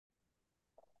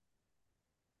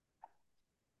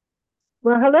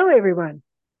Well, hello, everyone.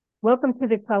 Welcome to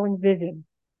the Calling Vision.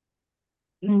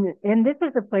 And this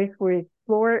is a place where we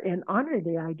explore and honor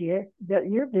the idea that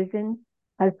your vision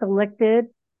has selected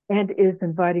and is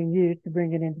inviting you to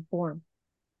bring it into form.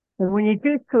 And when you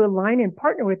choose to align and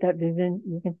partner with that vision,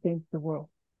 you can change the world.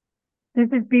 This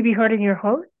is BB Harding, your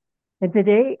host. And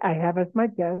today I have as my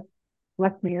guest,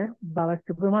 Rashmir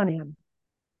Balasubramaniam.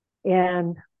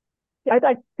 And I'd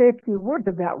like to say a few words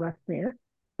about Rashmir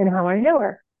and how I know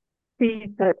her. See,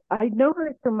 that I know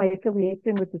her from my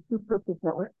affiliation with the Super Purpose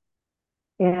Network.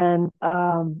 And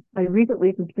I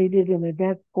recently completed an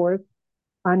advanced course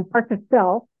on Park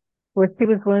Self, where she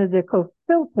was one of the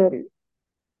co-facilitators.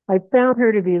 I found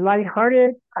her to be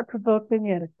lighthearted, thought-provoking,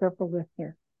 and a skillful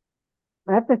listener.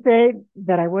 I have to say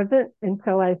that I wasn't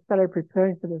until I started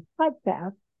preparing for this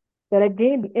podcast that I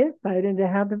gained insight into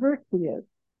how diverse she is.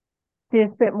 She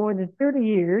has spent more than 30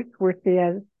 years where she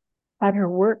has had her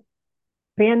work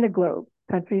span the globe,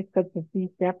 countries such as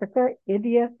East Africa,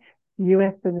 India, the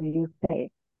US, and the UK.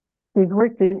 She's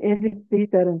worked in industries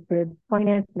that include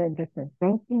finance and investment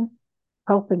banking,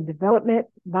 health and development,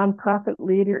 nonprofit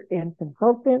leader and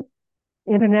consultant,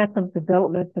 international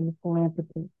development, and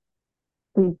philanthropy.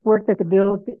 She's worked at the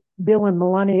Bill and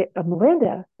Melinda,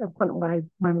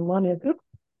 my Melania,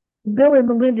 Bill and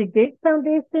Melinda Gates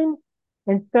Foundation,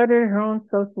 and started her own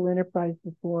social enterprise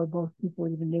before most people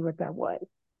even knew what that was.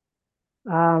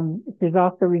 She's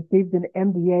also received an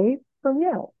MBA from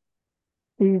Yale.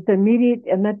 She's a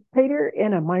meditator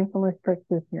and a mindfulness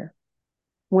practitioner.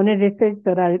 One of the things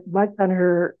that I liked on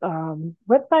her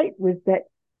website was that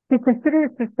she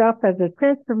considers herself as a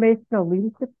transformational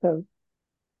leadership coach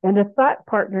and a thought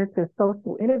partner to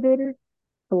social innovators,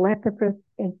 philanthropists,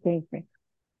 and change makers.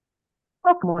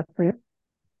 Welcome, Austria.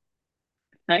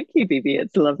 Thank you, Bibi.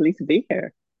 It's lovely to be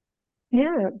here.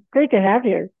 Yeah, great to have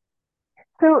you.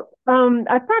 So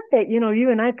I thought that,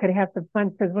 you and I could have some fun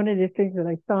because one of the things that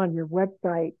I saw on your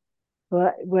website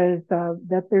was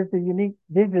that there's a unique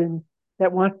vision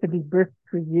that wants to be birthed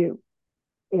through you.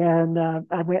 And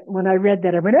when I read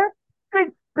that, I went, oh,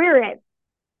 good spirit.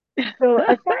 So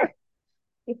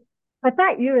I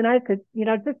thought you and I could,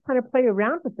 just kind of play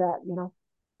around with that.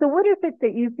 So what is it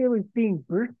that you feel is being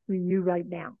birthed through you right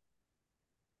now?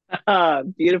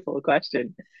 Beautiful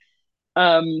question.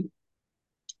 Um,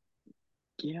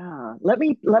 yeah, let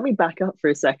me back up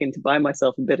for a second to buy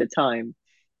myself a bit of time.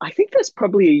 I think there's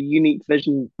probably a unique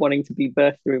vision wanting to be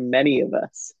birthed through many of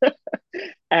us,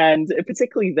 and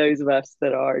particularly those of us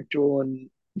that are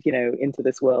drawn, into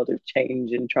this world of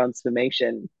change and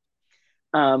transformation.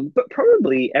 But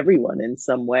probably everyone in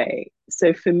some way.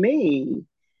 So for me,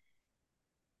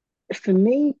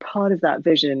 part of that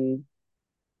vision,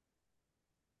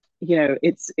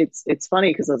 it's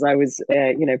funny because as I was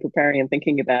preparing and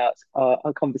thinking about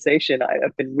our conversation,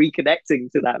 I've been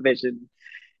reconnecting to that vision.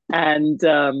 And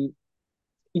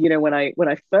when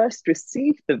I first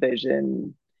received the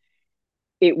vision,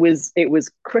 it was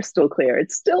crystal clear.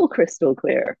 It's still crystal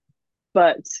clear,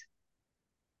 but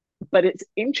it's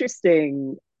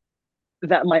interesting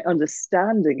that my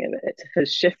understanding of it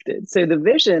has shifted. So the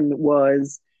vision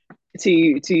was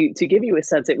to give you a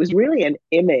sense. It was really an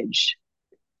image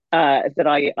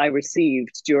that I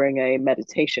received during a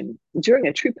meditation, during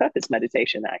a True Purpose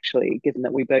meditation, actually, given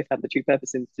that we both have the True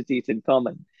Purpose Institute in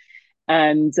common.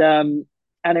 And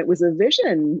it was a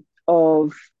vision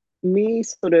of me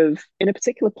sort of in a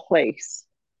particular place,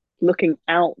 looking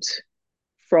out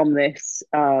from this.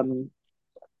 I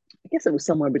guess it was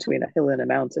somewhere between a hill and a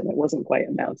mountain. It wasn't quite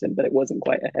a mountain, but it wasn't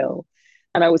quite a hill.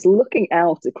 And I was looking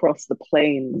out across the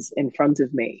plains in front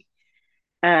of me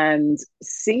and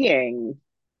seeing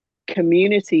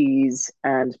communities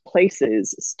and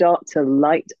places start to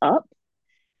light up.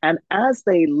 And as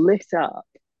they lit up,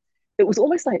 it was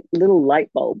almost like little light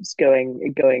bulbs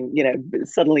going,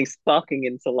 suddenly sparking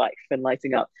into life and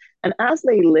lighting up. And as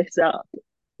they lit up,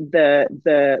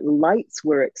 the lights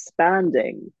were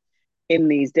expanding in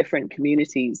these different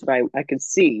communities that I could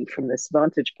see from this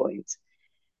vantage point.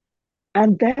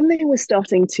 And then they were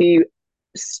starting to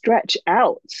stretch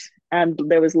out, and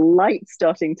there was light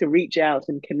starting to reach out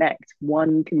and connect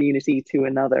one community to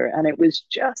another. And it was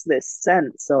just this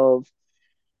sense of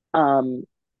um,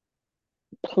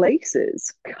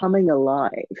 places coming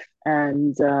alive.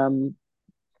 And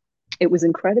it was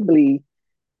incredibly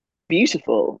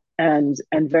beautiful and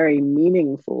very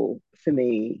meaningful for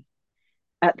me.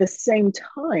 At the same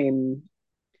time,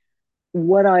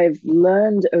 what I've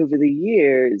learned over the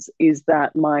years is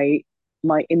that my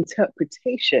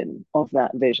interpretation of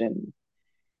that vision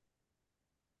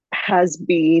has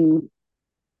been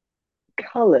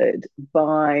colored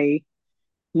by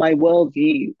my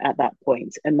worldview at that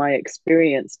point and my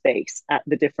experience base at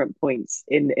the different points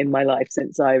in my life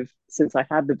since I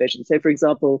had the vision. So, for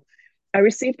example, I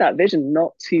received that vision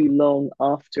not too long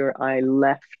after I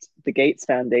left the Gates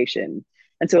Foundation.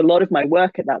 And so a lot of my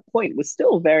work at that point was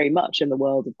still very much in the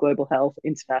world of global health,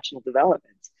 international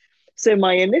development. So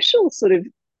my initial sort of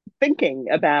thinking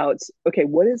about, okay,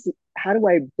 how do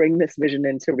I bring this vision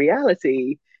into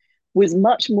reality was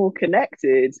much more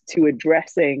connected to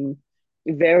addressing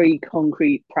very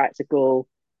concrete, practical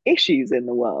issues in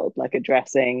the world, like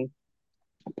addressing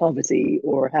poverty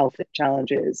or health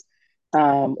challenges,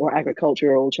 or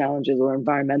agricultural challenges or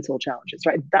environmental challenges,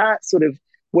 right? That's sort of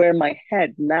where my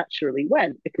head naturally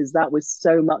went because that was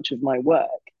so much of my work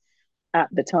at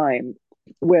the time.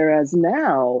 Whereas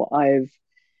now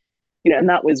and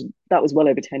that was well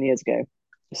over 10 years ago.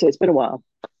 So it's been a while.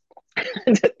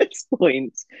 And at this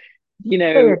point,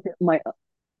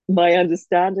 my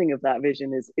understanding of that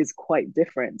vision is quite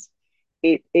different.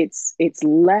 It's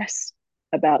less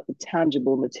about the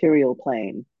tangible material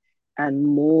plane and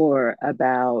more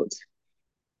about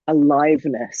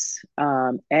aliveness,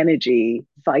 energy,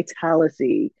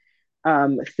 vitality,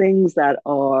 things that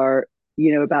are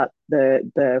about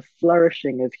the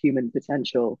flourishing of human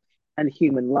potential and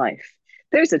human life.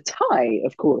 There's a tie,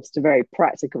 of course, to very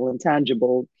practical and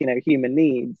tangible, human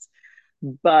needs,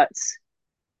 but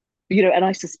and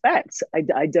I suspect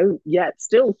I don't yet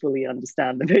still fully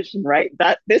understand the vision, right?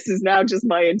 That this is now just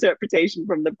my interpretation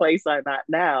from the place I'm at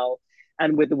now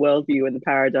and with the worldview and the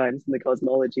paradigms and the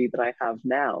cosmology that I have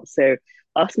now. So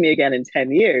ask me again in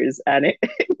 10 years and it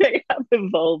may have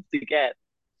evolved again.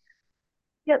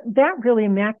 Yeah, that really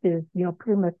matches,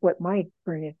 pretty much what my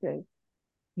experience is,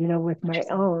 with my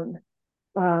Interesting. own,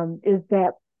 is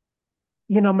that,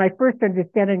 my first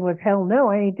understanding was, hell no,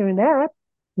 I ain't doing that.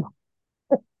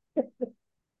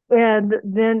 And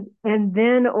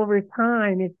then over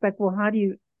time, it's like, well, how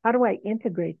do I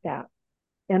integrate that?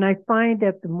 And I find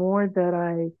that the more that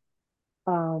I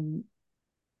don't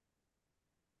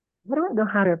know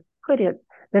how to put it,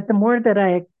 that the more that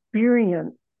I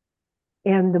experience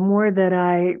and the more that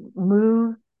I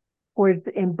move towards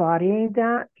embodying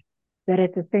that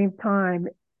at the same time,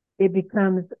 it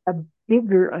becomes a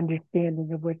bigger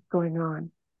understanding of what's going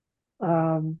on,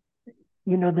 um,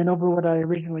 than over what I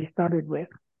originally started with.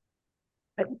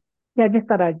 But, yeah, I just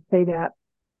thought I'd say that,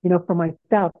 for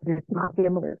myself, it's not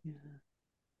similar.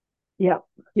 Yeah.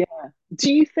 Yeah.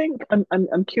 Do you think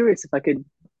I'm curious if I could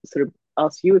sort of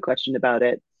ask you a question about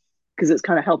it because it's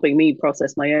kind of helping me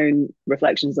process my own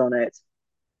reflections on it.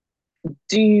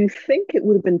 Do you think it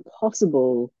would have been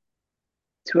possible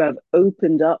to have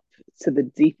opened up to the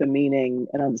deeper meaning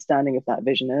and understanding of that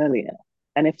vision earlier?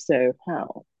 And if so,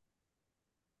 how?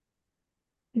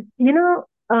 You know,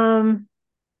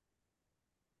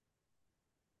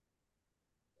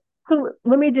 so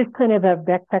let me just kind of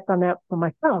backtrack on that for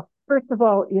myself. First of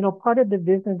all, part of the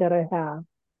vision that I have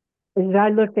is I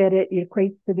look at it, it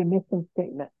equates to the mission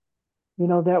statement,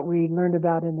 that we learned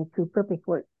about in the true purpose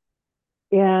work.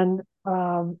 And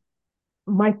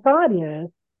my thought is,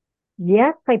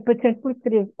 yes, I potentially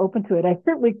could have opened to it. I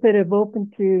certainly could have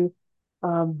opened to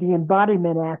the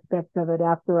embodiment aspect of it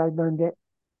after I learned it.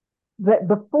 But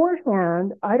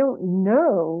beforehand, I don't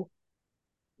know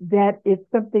that it's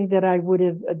something that I would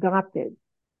have adopted.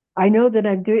 I know that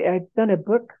I've done a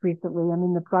book recently. I'm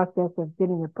in the process of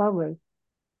getting it published.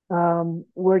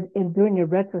 We're in doing a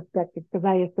retrospective because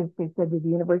I essentially said to the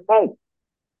universe, hey,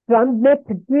 so I'm meant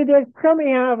to do this. Tell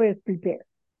me how I was prepared.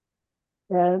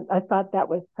 And I thought that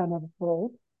was kind of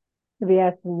bold to be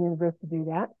asking the universe to do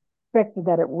that, expected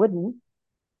that it wouldn't.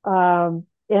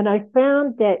 And I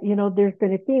found that, there's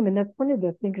been a theme, and that's one of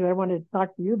the things that I wanted to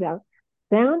talk to you about.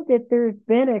 Found that there's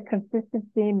been a consistent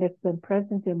theme that's been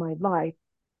present in my life.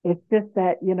 It's just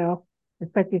that,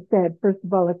 it's like you said, first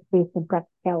of all, it's based in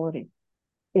practicality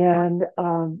and,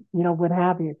 what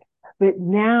have you. But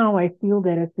now I feel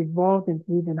that it's evolved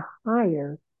into even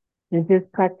higher than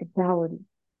just practicality.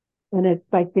 And it's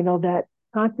like, that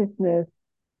consciousness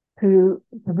to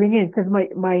bring in, because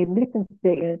my mission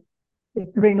statement is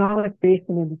to bring all of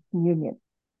creation into communion.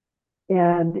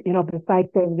 And, besides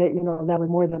saying that, that was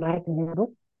more than I can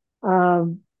handle,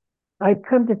 I've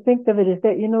come to think of it as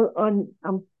that,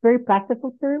 on very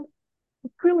practical terms,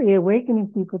 it's really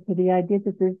awakening people to the idea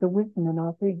that there's the wisdom in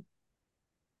all things,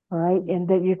 all right, and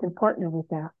that you can partner with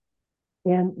that.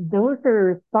 And those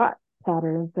are thought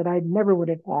patterns that I never would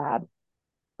have had,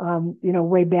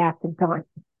 way back in time.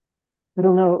 I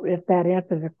don't know if that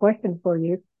answers a question for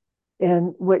you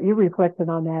and what you reflected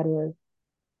on that is.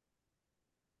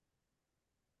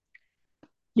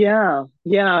 Yeah,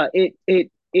 yeah.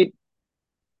 It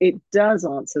it does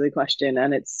answer the question,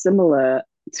 and it's similar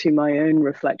to my own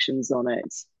reflections on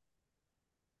it.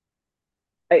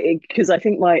 Because I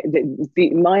think my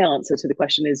answer to the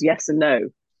question is yes and no,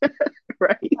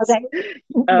 right? Okay.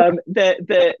 Yeah.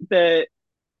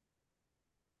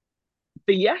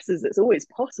 The yes is it's always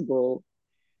possible,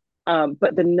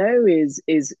 but the no is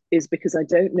because I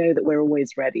don't know that we're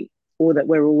always ready or that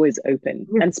we're always open.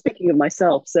 And speaking of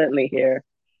myself, certainly here,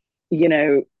 you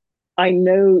know, I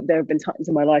know there have been times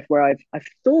in my life where I've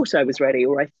thought I was ready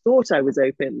or I thought I was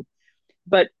open,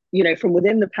 but from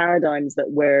within the paradigms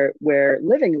that we're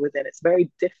living within, it's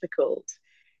very difficult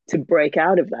to break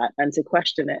out of that and to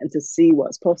question it and to see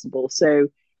what's possible. So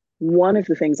one of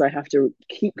the things I have to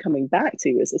keep coming back to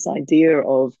is this idea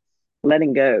of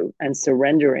letting go and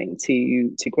surrendering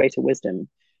to greater wisdom,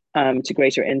 to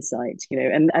greater insight.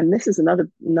 And this is another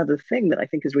thing that I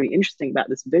think is really interesting about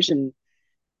this vision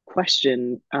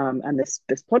question, and this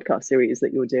podcast series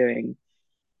that you're doing,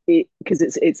 because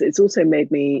it's also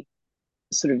made me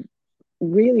sort of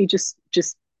really just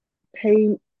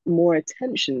pay more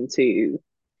attention to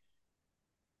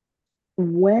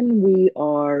when we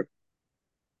are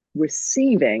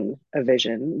receiving a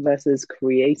vision versus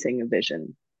creating a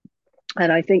vision.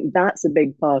 And I think that's a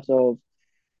big part of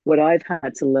what I've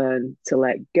had to learn to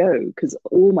let go, because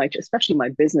all my, especially my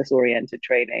business oriented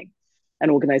training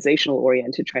and organizational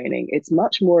oriented training, it's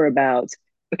much more about,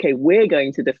 okay, we're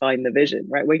going to define the vision,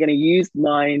 right? We're going to use the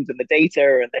mind and the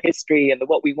data and the history and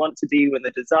what we want to do and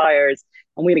the desires,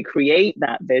 and we're going to create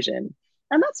that vision.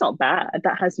 And that's not bad.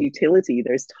 That has utility.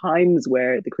 There's times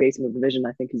where the creating of the vision,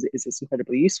 I think, is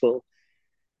incredibly useful.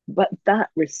 But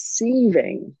that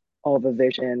receiving of a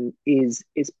vision is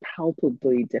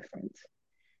palpably different.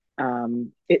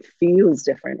 It feels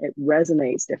different. It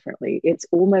resonates differently. It's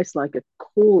almost like a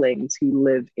calling to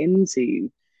live into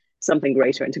something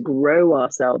greater and to grow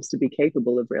ourselves to be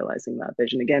capable of realizing that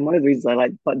vision. Again, one of the reasons I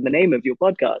like the name of your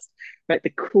podcast, right? The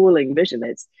calling vision.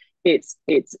 It's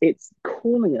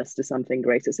calling us to something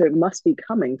greater. So it must be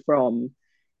coming from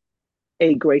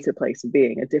a greater place of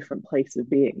being, a different place of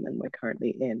being than we're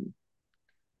currently in.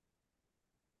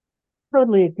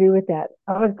 Totally agree with that.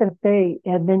 I was going to say,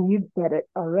 and then you said it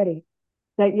already,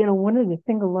 that, one of the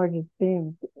single largest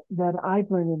things that I've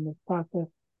learned in this process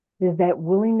is that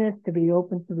willingness to be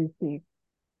open to receive.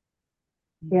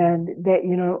 And that,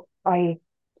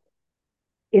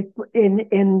 it's,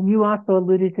 and you also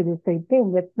alluded to the same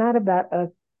thing. It's not about us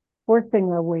forcing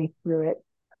our way through it,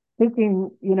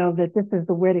 thinking, that this is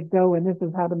the way to go and this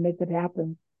is how to make it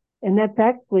happen. And that's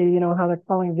actually, how the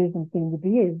calling vision came to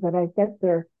be, is that I sat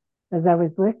there as I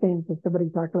was listening to somebody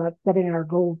talk about setting our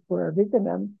goals for our vision.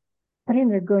 I'm sitting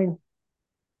there going,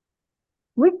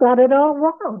 we got it all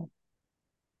wrong.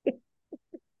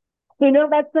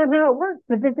 That's not how it works.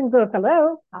 The vision goes,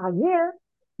 hello, yeah.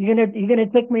 You're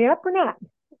gonna take me up or not?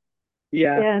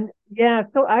 Yeah. And yeah,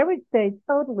 so I would say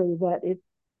totally that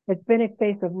it's been a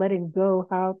case of letting go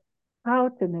how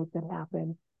to make it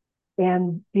happen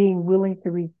and being willing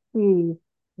to receive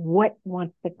what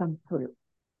wants to come through.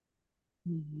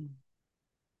 Mm-hmm.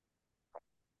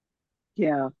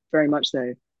 Yeah, very much so.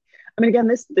 I mean, again,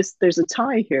 this there's a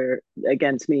tie here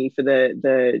again to me for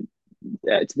the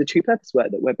to the true purpose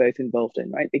work that we're both involved in,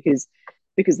 right? Because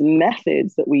the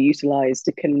methods that we utilize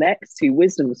to connect to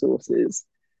wisdom sources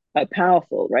are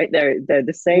powerful, right? They're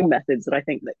the same methods that I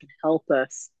think that can help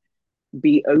us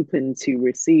be open to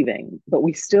receiving, but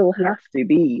we still Yeah. have to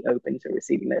be open to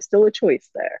receiving. There's still a choice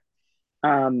there,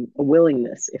 a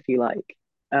willingness, if you like.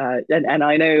 And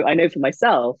I know for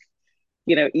myself,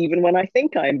 even when I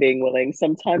think I'm being willing,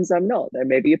 sometimes I'm not. There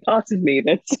may be a part of me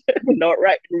that's not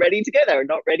right, ready to go there,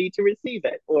 not ready to receive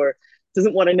it, or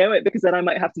doesn't want to know it because then I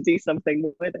might have to do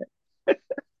something with it.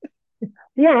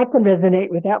 Yeah, I can resonate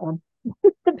with that one.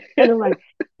 Kind of like,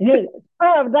 oh,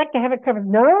 I'd like to have a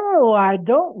conversation. No, I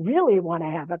don't really want to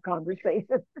have a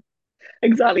conversation.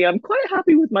 Exactly. I'm quite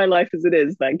happy with my life as it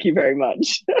is. Thank you very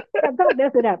much. Don't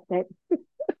mess it up.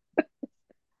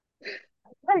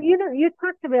 But you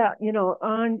talked about,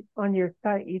 on your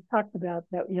site, you talked about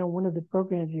that, one of the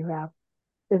programs you have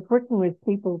is working with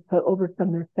people to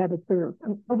overcome their saboteurs.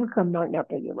 Overcome might not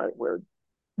be the right word,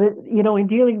 but in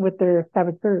dealing with their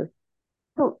saboteurs.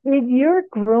 So in your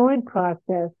growing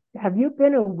process, have you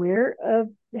been aware of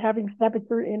having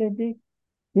saboteur energy?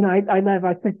 I love,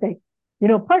 I should say,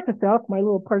 parts of self, my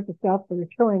little parts of self that are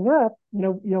showing up, we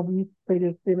used to say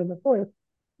this even before, it's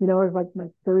like my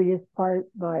curious part,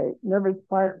 my nervous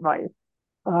part, my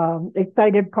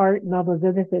excited part, and all those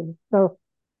other things. So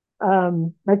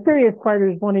my curious part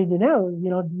is wanting to know,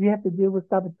 do you have to deal with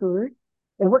saboteurs?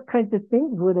 And what kinds of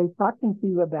things were they talking to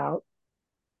you about?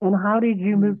 And how did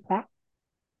you move past?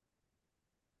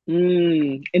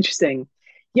 Interesting.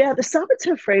 Yeah, the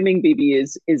saboteur framing, BB,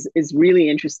 is really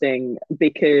interesting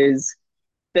because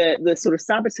the sort of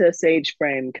saboteur sage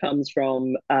frame comes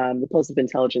from the positive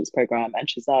intelligence program and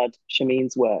Shazad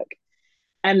Shamin's work.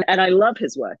 And I love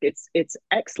his work. It's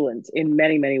excellent in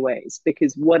many ways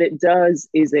because what it does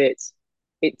is it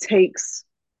takes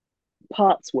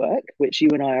parts work, which you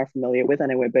and I are familiar with. I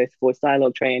know we're both voice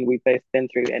dialogue trained. We've both been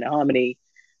through Inner Harmony,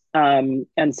 and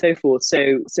so forth.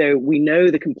 So we know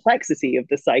the complexity of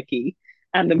the psyche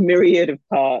and the myriad of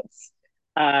parts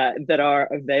that are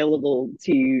available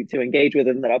to engage with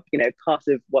and that are part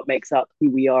of what makes up who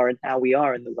we are and how we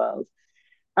are in the world.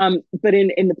 But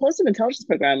in the positive intelligence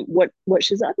program, what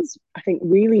Shazad has, I think,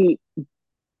 really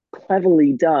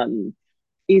cleverly done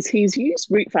is he's used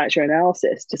root factor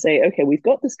analysis to say, okay, we've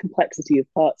got this complexity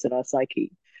of parts in our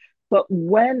psyche, but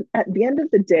when at the end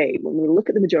of the day, when we look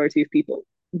at the majority of people,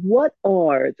 what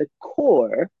are the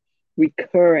core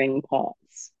recurring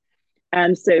parts?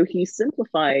 And so he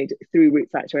simplified through root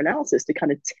factor analysis to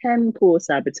kind of 10 core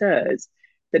saboteurs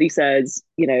that he says,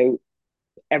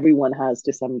 everyone has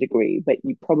to some degree, but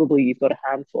you've got a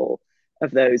handful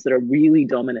of those that are really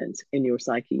dominant in your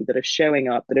psyche that are showing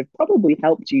up that have probably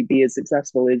helped you be as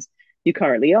successful as you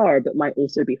currently are, but might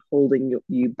also be holding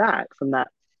you back from that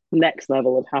next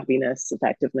level of happiness,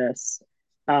 effectiveness,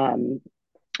 um,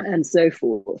 and so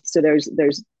forth. So there's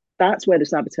that's where the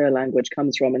saboteur language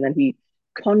comes from, and then he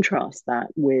contrasts that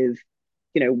with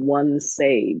one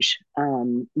sage,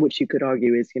 which you could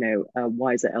argue is a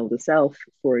wiser elder self,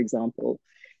 for example.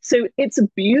 So it's a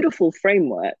beautiful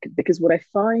framework because what I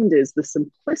find is the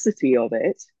simplicity of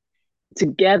it,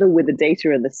 together with the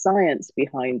data and the science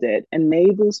behind it,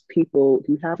 enables people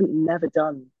who haven't never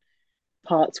done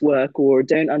parts work or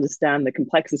don't understand the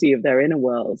complexity of their inner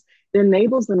worlds. It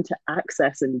enables them to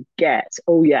access and get,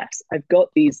 oh yes, I've got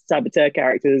these saboteur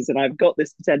characters and I've got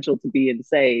this potential to be in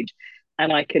sage,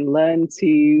 and I can learn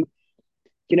to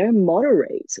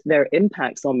moderate their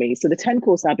impacts on me. So the 10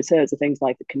 core saboteurs are things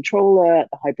like the controller,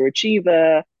 the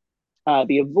hyperachiever,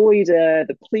 the avoider,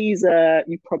 the pleaser,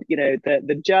 you probably,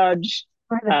 the judge.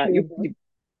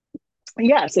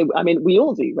 Yeah. So, I mean, we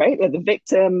all do, right? The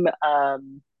victim,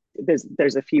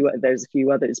 there's a few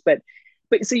others, but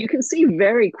so you can see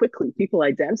very quickly people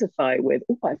identify with,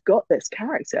 oh, I've got this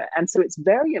character. And so it's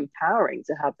very empowering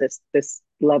to have this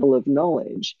level of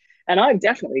knowledge. And I've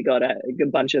definitely got a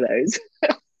good bunch of those.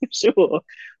 Sure.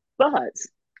 But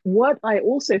what I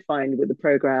also find with the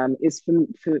program is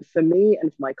for me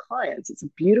and for my clients, it's a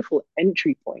beautiful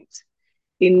entry point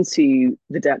into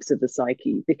the depths of the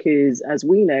psyche. Because as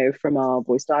we know from our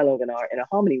voice dialogue and our inner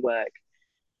harmony work,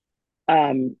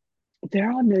 um,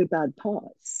 there are no bad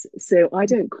parts. So I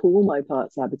don't call my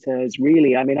parts saboteurs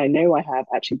really. I mean, I know I have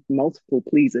actually multiple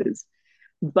pleasers,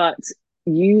 but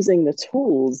using the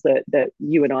tools that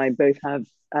you and I both have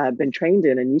been trained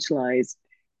in and utilized,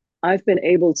 I've been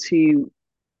able to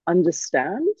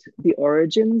understand the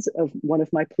origins of one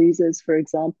of my pleasers, for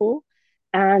example,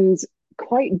 and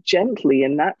quite gently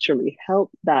and naturally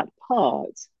help that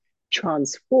part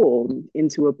transform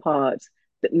into a part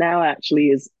that now actually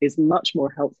is much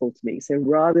more helpful to me. So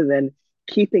rather than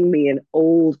keeping me in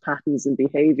old patterns and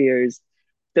behaviors,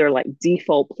 they're like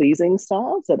default pleasing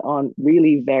styles that aren't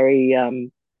really very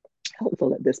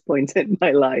helpful at this point in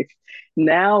my life.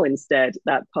 Now, instead,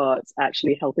 that part's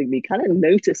actually helping me kind of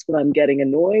notice when I'm getting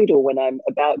annoyed or when I'm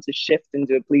about to shift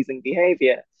into a pleasing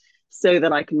behavior so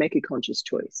that I can make a conscious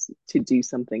choice to do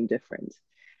something different.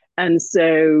 And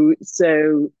so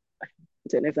I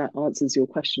don't know if that answers your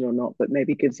question or not, but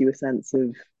maybe gives you a sense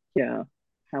of, yeah,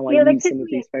 how I Yeah, that use gives some of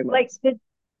me these like frameworks.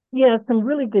 some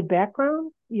really good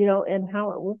background, and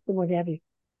how it works and what have you.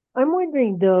 I'm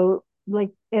wondering though, like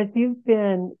as you've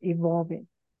been evolving,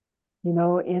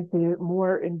 into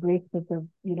more embracement of,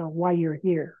 why you're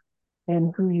here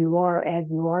and who you are as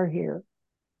you are here.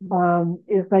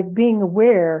 It's like being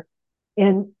aware.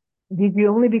 And did you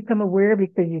only become aware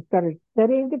because you started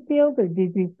studying the field, or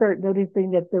did you start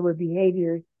noticing that there were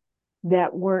behaviors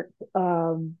that weren't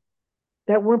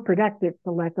productive,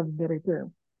 for lack of a better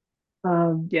term?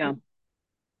 Um, Yeah,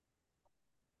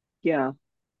 yeah,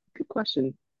 good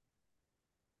question.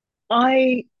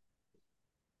 I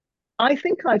I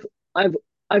think I've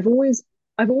I've always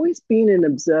I've always been an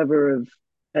observer.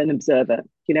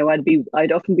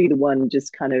 I'd often be the one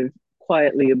just kind of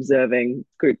quietly observing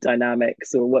group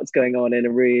dynamics or what's going on in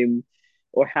a room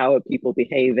or how are people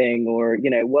behaving or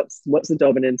what's the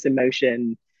dominant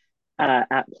emotion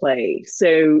at play.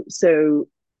 So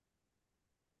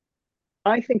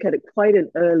I think at quite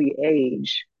an early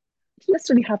age, I don't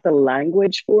necessarily have the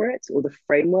language for it or the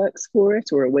frameworks for it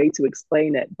or a way to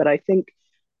explain it, but I think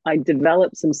I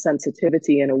developed some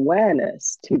sensitivity and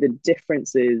awareness to the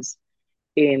differences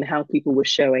in how people were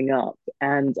showing up.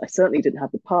 And I certainly didn't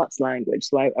have the parts language.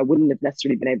 So I wouldn't have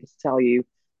necessarily been able to tell you,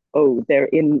 oh, they're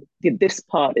in this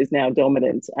part is now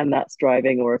dominant and that's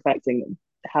driving or affecting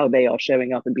how they are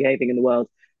showing up and behaving in the world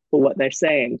or what they're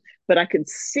saying. But I could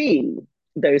see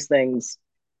those things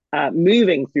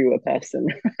moving through a person,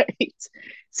 right?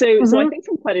 So I Mm-hmm. think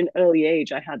from quite an early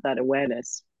age, I had that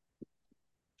awareness.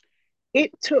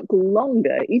 It took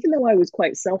longer, even though I was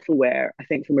quite self aware, I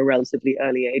think from a relatively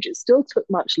early age, it still took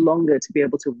much longer to be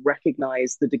able to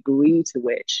recognize the degree to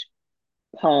which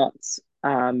parts,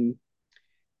 and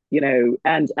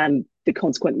the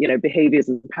consequent, behaviors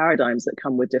and paradigms that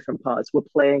come with different parts were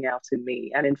playing out in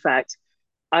me. And in fact,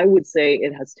 I would say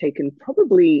it has taken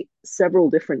probably several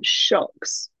different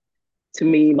shocks to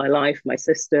me, my life, my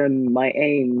system, my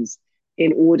aims,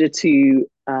 in order to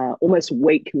almost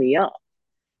wake me up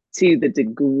to the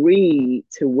degree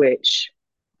to which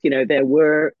there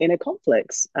were inner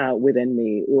conflicts within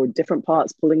me or different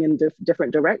parts pulling in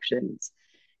different directions.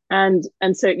 And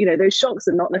so those shocks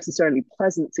are not necessarily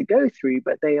pleasant to go through,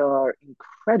 but they are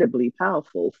incredibly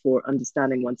powerful for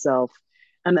understanding oneself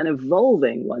and then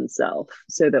evolving oneself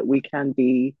so that we can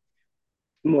be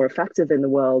more effective in the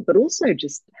world, but also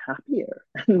just happier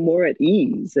and more at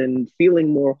ease and feeling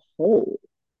more whole,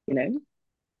 you know?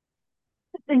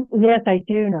 Yes, I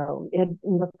do know. And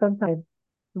sometimes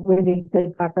when they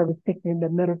said talk, I was thinking the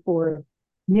metaphor of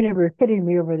the universe hitting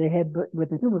me over the head but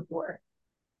with a superpower,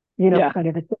 Yeah. kind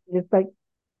of a thing. It's like,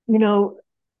 you know,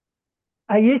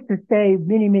 I used to say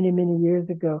many, many, many years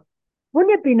ago,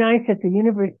 wouldn't it be nice if the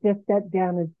universe just sat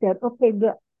down and said, okay,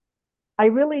 look, I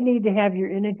really need to have your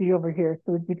energy over here.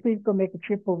 So would you please go make a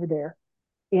trip over there?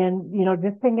 And,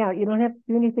 just hang out. You don't have to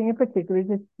do anything in particular.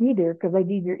 Just be there because I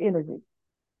need your energy.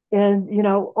 And,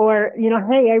 or,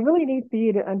 hey, I really need for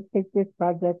you to undertake this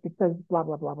project because blah,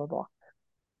 blah, blah, blah, blah.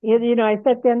 And, I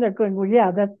sat down there going, well,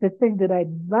 yeah, that's the thing that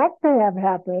I'd like to have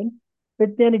happen.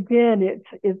 But then again,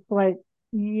 it's like,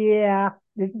 yeah,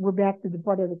 we're back to the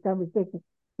part of the conversation.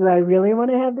 Do I really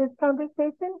want to have this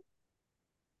conversation?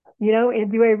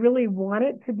 And do I really want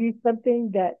it to be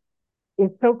something that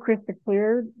is so crystal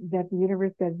clear that the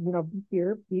universe says, be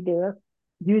here, be there,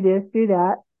 do this, do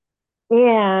that,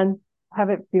 and have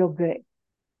it feel good?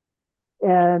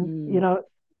 And, Mm.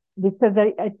 because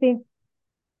I think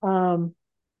um,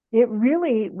 it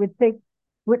really would take,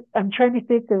 what I'm trying to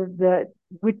think of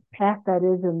which path that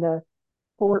is in the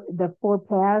four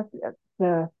paths.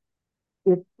 The,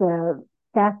 it's the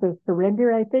path of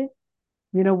surrender, I think,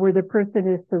 where the person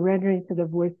is surrendering to the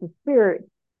voice of spirit,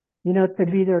 to Yeah.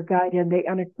 be their guide, and they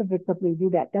unequivocally do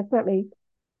that. That's not me.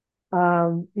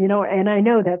 And I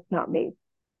know that's not me.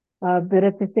 But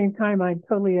at the same time, I'm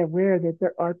totally aware that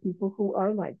there are people who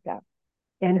are like that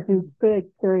and who Mm.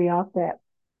 could carry off that,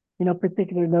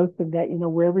 particular notion that,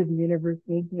 wherever the universe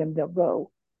needs them, they'll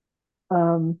go.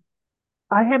 Um,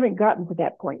 I haven't gotten to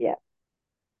that point yet,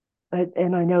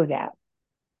 and I know that.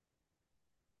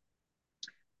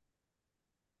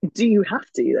 Do you have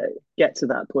to get to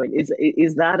that point?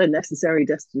 Is that a necessary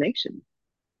destination?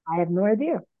 I have no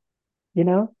idea.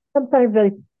 Sometimes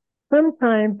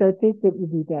I think it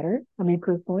would be better. I mean,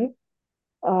 personally.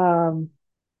 Um,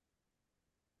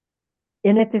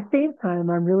 and at the same time,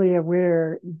 I'm really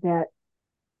aware that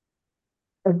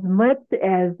as much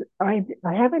as I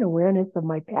have an awareness of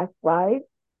my past lives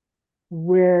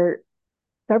where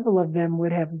several of them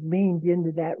would have leaned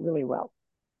into that really well.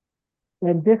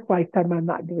 And this lifetime, I'm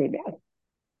not doing that.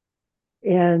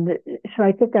 And so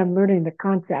I think I'm learning the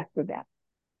contrast of that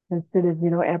instead of,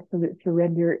 absolute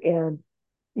surrender and,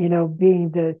 being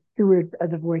the steward of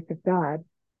the voice of God,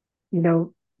 you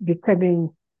know,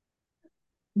 becoming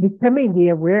becoming the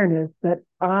awareness that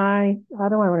how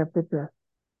do I want to put this?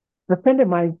 A friend of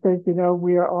mine says,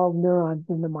 we are all neurons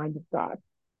in the mind of God.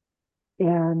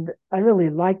 And I really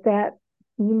like that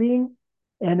feeling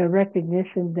and a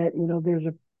recognition that,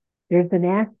 there's an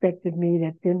aspect of me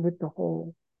that's in with the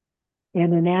whole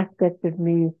and an aspect of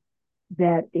me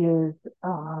that is,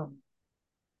 how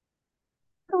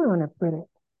do I want to put it?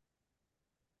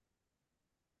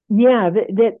 Yeah,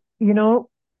 that,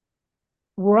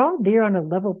 we're all there on a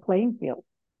level playing field,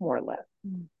 more or less.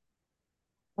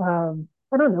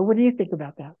 I don't know. What do you think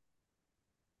about that?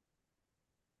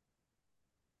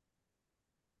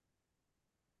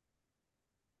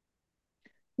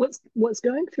 What's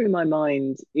going through my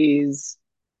mind is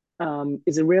a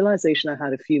realization I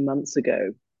had a few months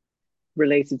ago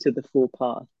related to the four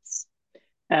paths.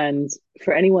 And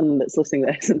for anyone that's listening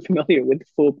that isn't familiar with the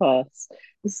four paths,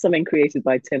 This is something created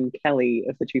by Tim Kelly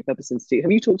of the True Purpose Institute.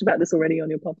 Have you talked about this already on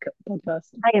your podcast?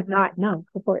 I have not. No,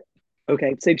 support.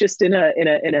 Okay, so just in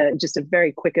a just a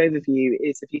very quick overview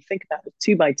is if you think about the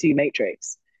 2 by 2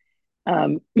 matrix,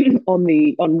 on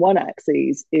one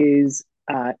axis is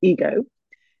ego,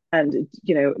 and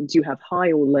do you have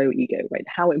high or low ego, right?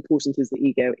 How important is the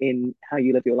ego in how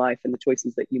you live your life and the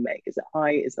choices that you make? Is it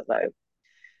high? Is it low?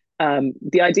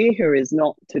 The idea here is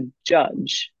not to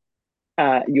judge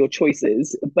your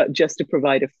choices, but just to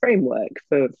provide a framework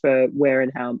for where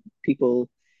and how people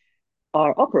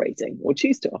are operating or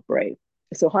choose to operate.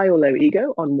 So high or low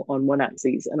ego on one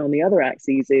axis, and on the other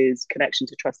axis is connection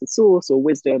to trusted source or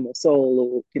wisdom or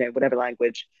soul, or whatever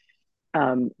language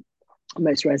um,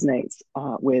 most resonates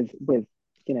with the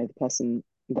person,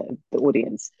 the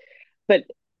audience. But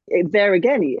there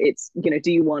again, it's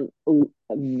do you want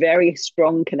a very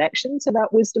strong connection to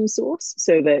that wisdom source,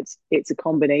 so that it's a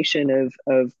combination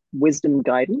of wisdom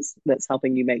guidance that's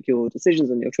helping you make your decisions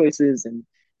and your choices and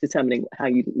determining how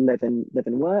you live and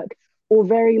work, or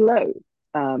very low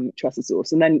trusted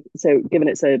source? And then, so given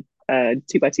it's a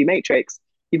 2 by 2 matrix,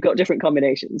 you've got different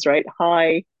combinations, right?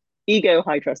 High ego,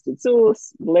 high trusted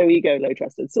source; low ego, low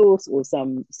trusted source; or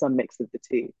some mix of the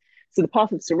two. So the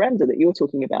path of surrender that you're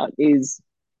talking about is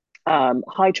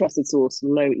high trusted source,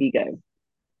 low ego.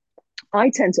 I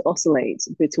tend to oscillate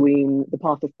between the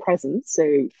path of presence.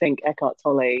 So think Eckhart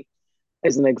Tolle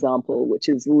as an example, which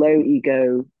is low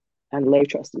ego and low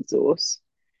trusted source.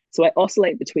 So I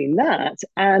oscillate between that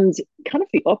and kind of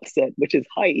the opposite, which is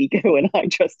high ego and high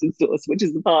trusted source, which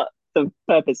is the part of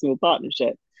purposeful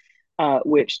partnership,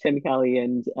 which Tim Kelly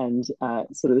and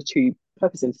sort of the True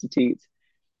Purpose Institute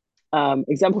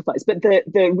exemplifies. But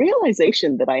the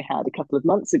realization that I had a couple of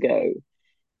months ago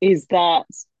is that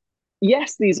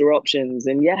yes, these are options,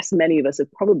 and yes, many of us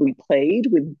have probably played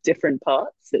with different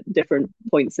parts at different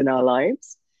points in our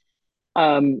lives.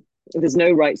 Um, there's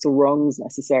no rights or wrongs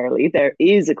necessarily. There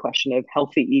is a question of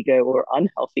healthy ego or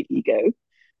unhealthy ego,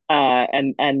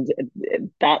 and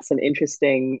that's an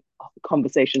interesting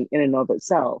conversation in and of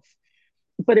itself.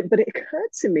 But it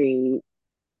occurred to me,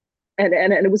 and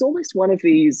it was almost one of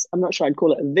these. I'm not sure I'd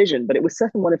call it a vision, but it was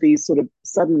certainly one of these sort of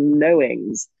sudden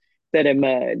knowings that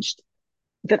emerged,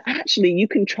 that actually you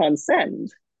can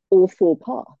transcend all four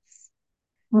paths,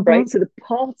 right? Mm-hmm. So the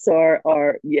paths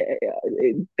are yeah,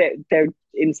 they're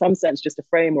in some sense just a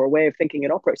frame or a way of thinking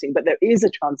and operating, but there is a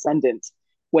transcendent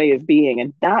way of being,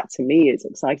 and that to me is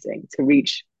exciting to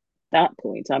reach that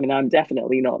point. I mean, I'm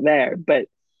definitely not there, but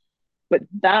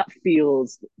that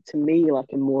feels to me like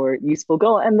a more useful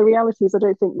goal. And the reality is, I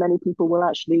don't think many people will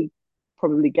actually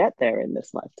probably get there in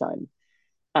this lifetime.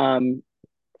 Um,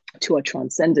 to a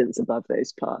transcendence above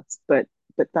those paths. But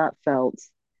that felt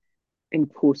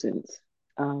important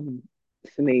um,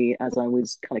 for me as I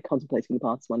was kind of contemplating the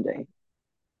paths one day.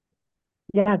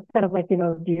 Yeah, it's kind of like,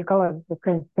 do you call it the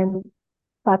transcendent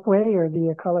pathway or do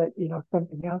you call it,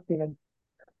 something else even?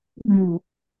 Mm.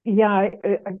 Yeah, I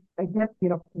guess,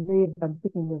 for me, if I'm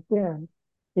picking this in,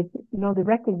 it's, the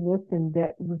recognition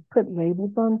that we put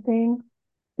labels on things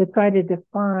to try to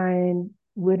define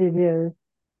what it is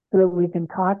so that we can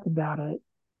talk about it,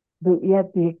 but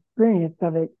yet the experience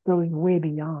of it goes way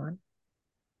beyond,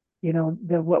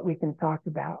 what we can talk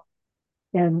about.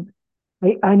 And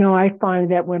I know I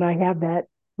find that when I have that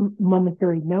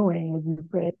momentary knowing, as you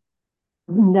said,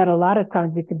 that a lot of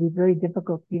times it can be very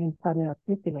difficult to even try to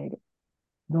articulate it.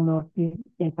 I don't know if you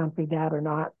encounter that or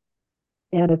not.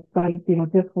 And it's like,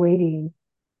 just waiting.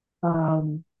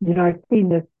 I've seen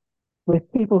this with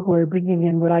people who are bringing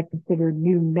in what I consider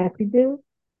new messages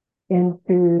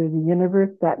into the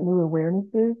universe, that new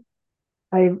awarenesses.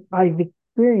 I've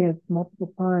experienced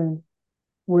multiple times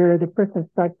where the person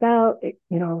starts out,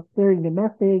 sharing the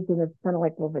message and it's kind of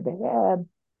like over the head.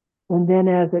 And then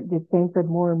as it gets anchored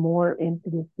more and more into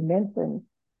this dimension,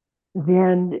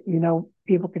 then,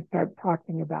 people can start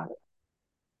talking about it.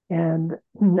 And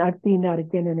I've seen that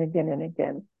again and again and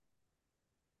again.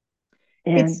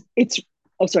 And It's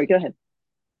oh, sorry, go ahead.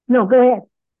 no, go ahead.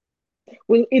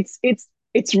 Well,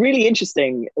 it's really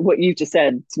interesting what you've just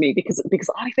said to me, because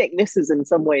I think this is in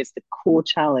some ways the core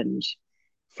challenge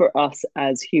for us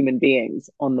as human beings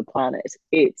on the planet.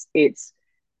 It's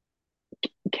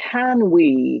can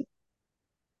we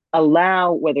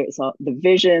allow, whether it's the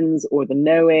visions or the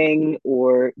knowing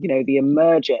or the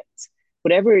emergence,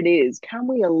 whatever it is, can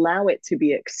we allow it to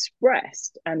be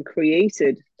expressed and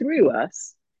created through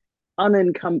us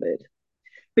unencumbered?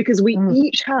 Because we Mm,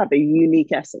 each have a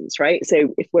unique essence, right?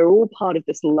 So if we're all part of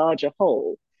this larger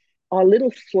whole, our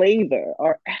little flavor,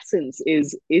 our essence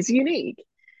is unique.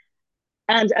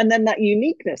 And then that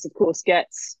uniqueness, of course,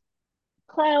 gets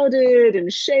clouded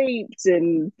and shaped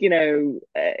and,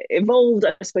 evolved,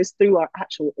 I suppose, through our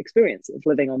actual experience of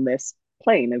living on this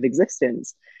plane of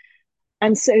existence.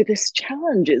 And so this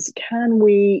challenge is, can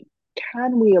we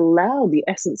allow the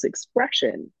essence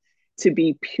expression to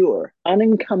be pure,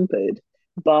 unencumbered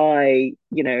by,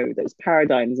 those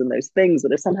paradigms and those things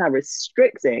that are somehow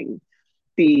restricting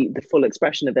the full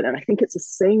expression of it. And I think it's the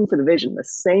same for the vision, the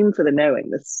same for the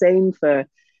knowing, the same for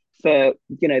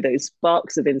those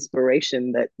sparks of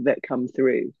inspiration that come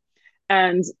through.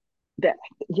 And that,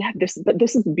 yeah, this is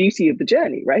the beauty of the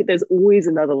journey, right? There's always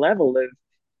another level of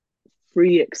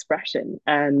free expression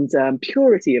and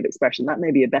purity of expression. That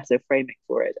may be a better framing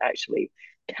for it, actually.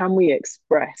 Can we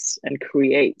express and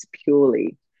create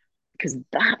purely? Because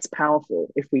that's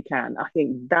powerful if we can. I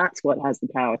think that's what has the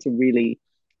power to really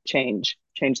change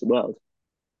the world.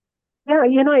 Yeah,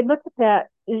 I look at that,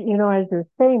 as you're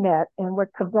saying that, and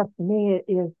what comes up to me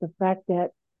is the fact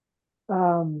that,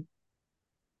 um,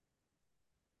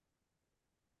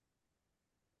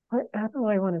 how do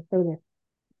I want to say this?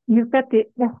 You've got the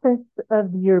essence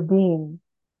of your being,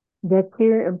 that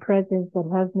clear and presence that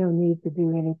has no need to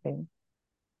do anything.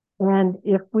 And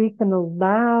if we can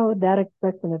allow that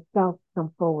expression of self to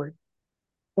come forward,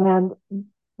 and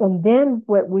and then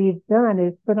what we've done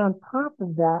is put on top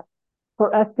of that,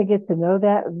 for us to get to know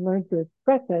that and learn to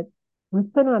express it, we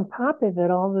put on top of it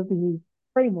all of these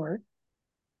frameworks,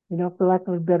 for lack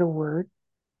of a better word,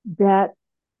 that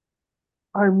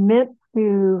are meant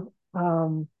to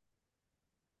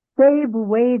save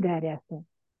away that essence.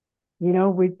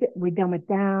 We dumb it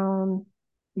down.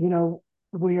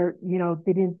 We're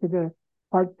get into the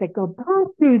parts that go,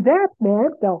 don't do that,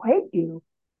 man. They'll hate you.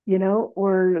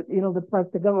 Or the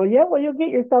parts that go, well, yeah, well, you'll get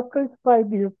yourself crucified.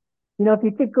 If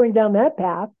you keep going down that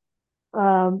path,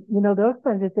 those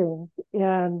kinds of things.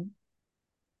 And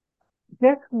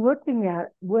just looking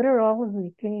at what are all of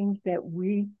the things that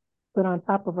we put on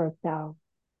top of ourselves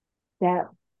that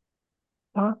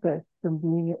stop us from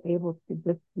being able to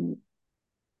just be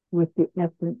with the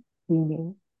essence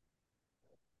being.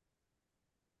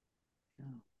 Yeah.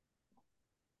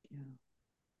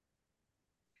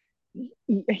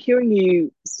 Hearing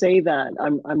you say that,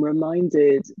 I'm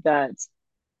reminded that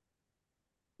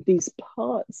these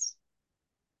parts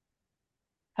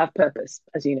have purpose,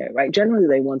 as you know, right? Generally,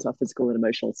 they want our physical and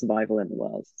emotional survival in the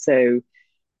world. So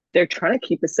they're trying to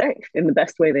keep us safe in the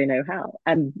best way they know how.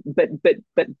 And but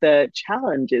the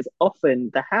challenge is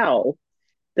often the how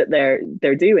that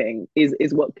they're doing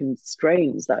is what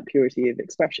constrains that purity of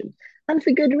expression, and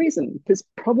for good reason, because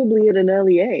probably at an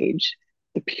early age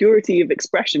the purity of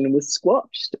expression was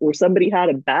squashed or somebody had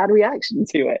a bad reaction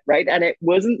to it, right? And it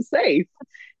wasn't safe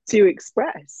to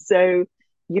express. So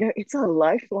it's a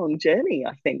lifelong journey,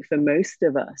 I think, for most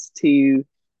of us to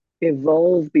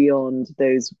evolve beyond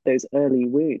those early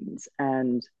wounds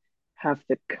and have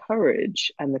the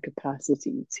courage and the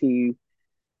capacity to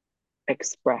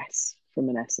express from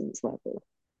an essence level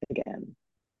again.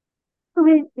 I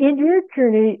mean, in your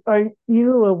journey, are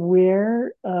you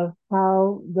aware of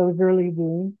how those early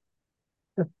wounds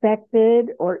affected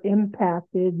or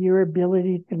impacted your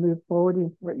ability to move forward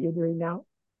into what you're doing now?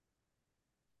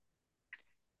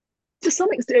 To some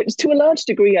extent, to a large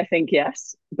degree, I think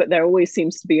yes, but there always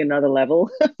seems to be another level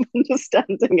of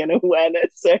understanding and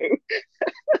awareness. So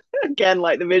again,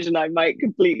 like the vision, I might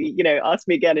completely, ask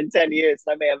me again in 10 years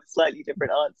and I may have a slightly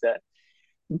different answer.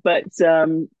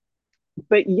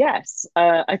 But yes,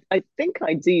 I think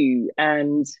I do.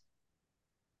 And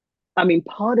I mean,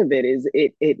 part of it is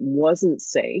it wasn't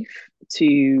safe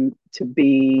to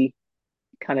be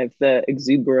kind of the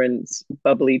exuberant,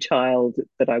 bubbly child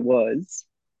that I was.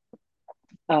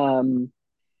 Um,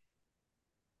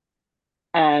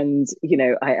 and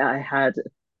I had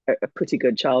a pretty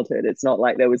good childhood. It's not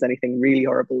like there was anything really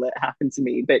horrible that happened to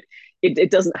me, but it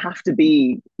doesn't have to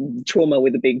be trauma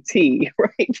with a big T,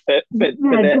 right? For Yeah,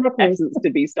 the exactly. essence to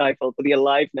be stifled, for the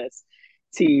aliveness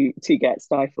to get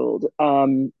stifled.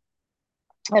 And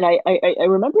I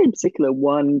remember in particular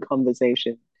one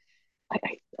conversation. I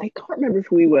can't remember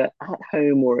if we were at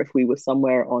home or if we were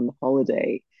somewhere on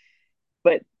holiday,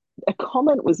 but a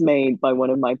comment was made by one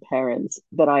of my parents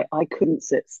that I couldn't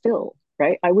sit still,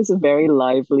 right? I was a very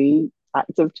lively,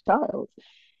 active child.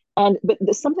 But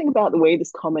there's something about the way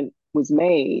this comment was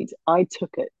made, I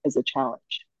took it as a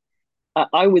challenge.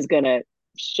 I was going to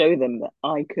show them that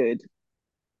I could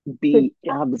be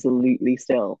Yeah. absolutely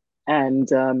still. And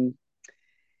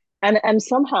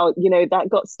somehow, that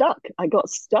got stuck. I got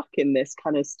stuck in this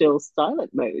kind of still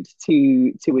silent mode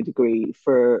to a degree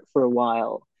for a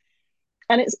while.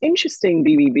 And it's interesting,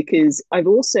 Bibi, because I've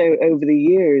also over the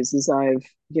years, as I've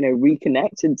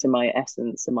reconnected to my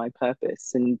essence and my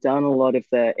purpose and done a lot of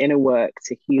the inner work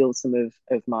to heal some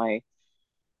of my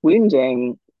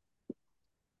wounding,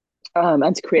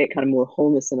 and to create kind of more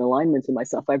wholeness and alignment in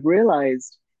myself, I've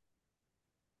realized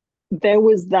there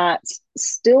was that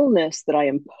stillness that I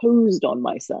imposed on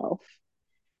myself,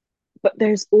 but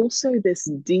there's also this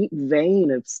deep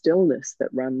vein of stillness that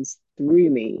runs through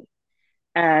me.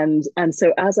 And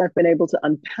so as I've been able to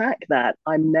unpack that,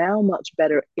 I'm now much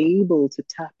better able to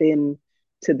tap in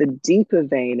to the deeper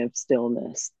vein of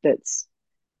stillness that's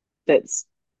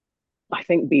I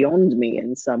think beyond me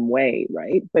in some way,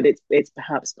 right? But it's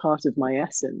perhaps part of my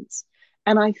essence.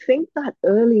 And I think that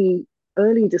early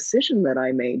decision that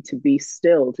I made to be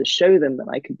still, to show them that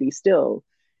I could be still,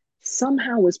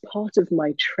 somehow was part of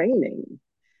my training.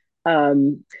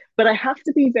 Um, but I have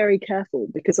to be very careful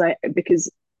because I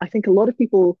think a lot of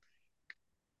people,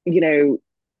 you know,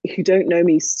 who don't know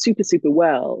me super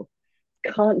well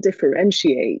can't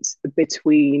differentiate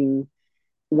between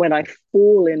when I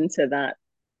fall into that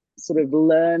sort of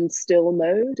learned still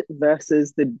mode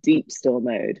versus the deep still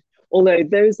mode. Although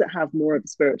those that have more of a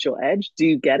spiritual edge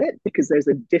do get it because there's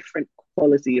a different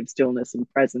quality of stillness and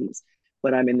presence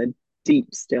when I'm in the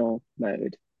deep still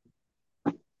mode.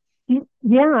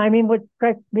 Yeah, I mean, what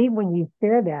strikes me when you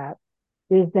share that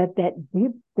is that that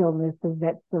deep stillness is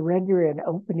that surrender and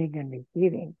opening and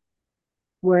receiving,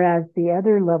 whereas the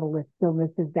other level of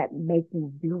stillness is that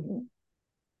making doing.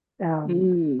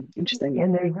 Um, Interesting.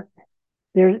 and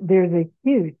there's a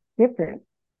huge difference.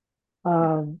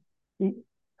 Um,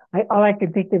 all I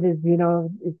can think of is,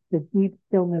 it's the deep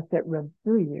stillness that runs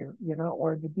through you,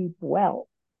 or the deep well,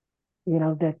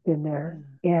 that's in there.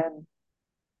 And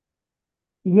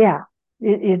yeah,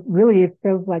 it really, it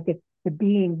feels like it's the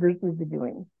being versus the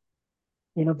doing,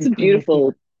 It's a between the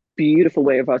two. beautiful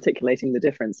way of articulating the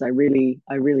difference. I really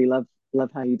love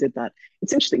how you did that.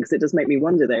 It's interesting because it does make me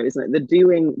wonder though, isn't it?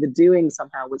 The doing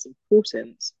somehow was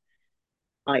important,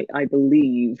 I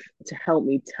believe, to help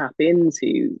me tap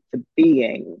into the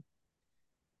being,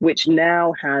 which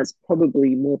now has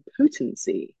probably more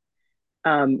potency.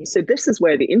 So this is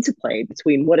where the interplay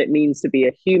between what it means to be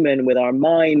a human with our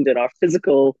mind and our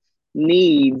physical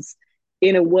needs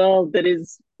in a world that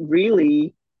is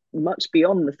really much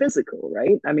beyond the physical,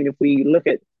 right? I mean, if we look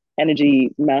at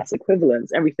energy mass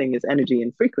equivalence, everything is energy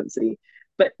and frequency.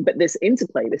 But this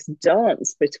interplay, this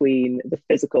dance between the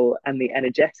physical and the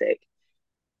energetic,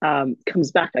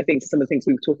 comes back, I think, to some of the things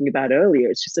we were talking about earlier.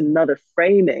 It's just another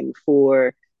framing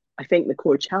for, I think, the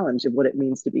core challenge of what it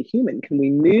means to be human. Can we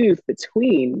move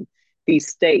between these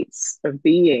states of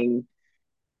being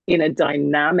in a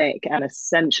dynamic and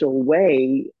essential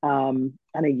way, and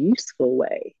a useful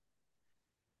way?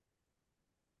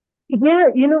 Yeah,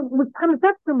 what comes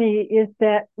up for me is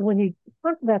that when you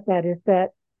talk about that, is that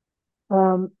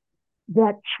um,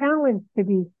 that challenge to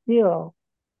be still,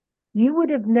 you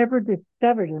would have never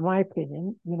discovered, in my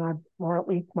opinion, or at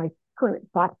least my current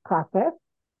thought process,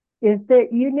 is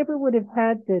that you never would have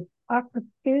had the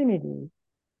opportunity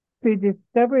to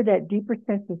discover that deeper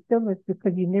sense of stillness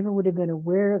because you never would have been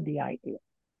aware of the idea.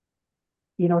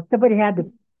 Somebody had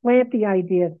to plant the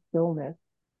idea of stillness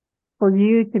for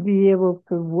you to be able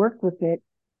to work with it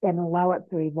and allow it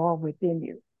to evolve within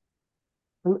you.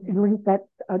 At least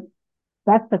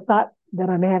that's the thought that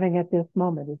I'm having at this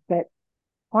moment, is that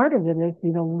part of it is,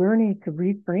 learning to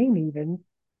reframe even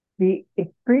the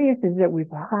experiences that we've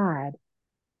had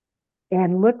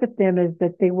and look at them as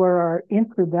that they were our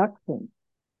introduction,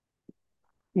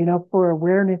 for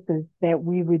awarenesses that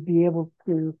we would be able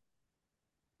to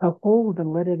hold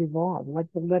and let it evolve, let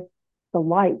the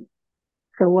light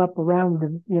show up around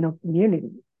the,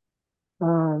 community.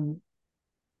 Um,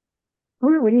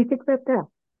 what do you think about that?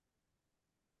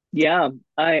 Yeah,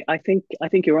 I think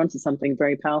you're onto something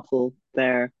very powerful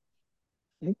there.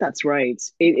 I think that's right.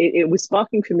 It was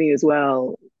sparking for me as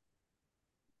well.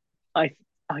 I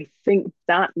I think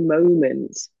that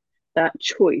moment, that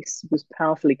choice was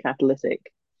powerfully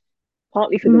catalytic,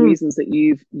 partly for the Mm, reasons that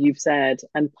you've said,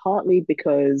 and partly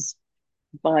because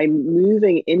by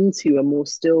moving into a more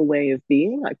still way of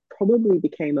being, I probably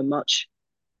became a much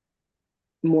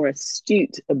more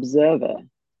astute observer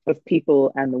of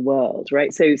people and the world,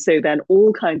 right? So then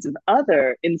all kinds of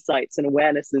other insights and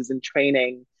awarenesses and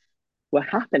training were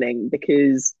happening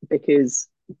because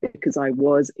I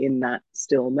was in that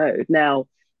still mode. Now,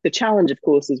 the challenge, of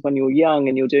course, is when you're young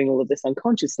and you're doing all of this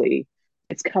unconsciously,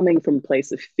 it's coming from a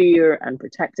place of fear and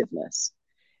protectiveness.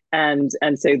 And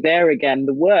so there again,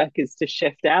 the work is to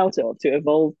shift out of, to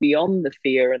evolve beyond the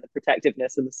fear and the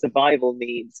protectiveness and the survival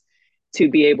needs, to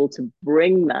be able to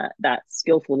bring that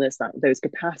skillfulness, those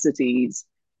capacities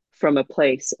from a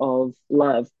place of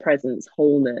love, presence,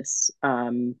 wholeness,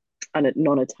 and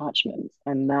non-attachment.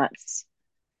 And that's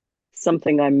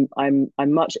something I'm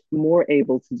much more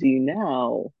able to do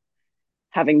now,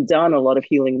 having done a lot of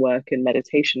healing work and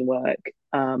meditation work.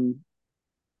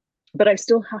 But I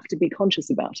still have to be conscious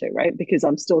about it, right? Because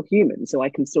I'm still human, so I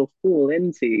can still fall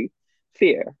into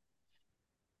fear.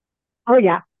 Oh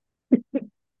yeah.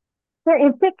 So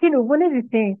in fact, one of the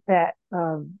things that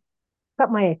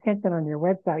caught my attention on your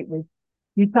website was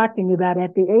you talking about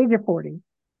at the age of 40,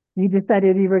 you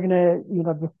decided you were going to,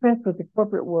 dispense with the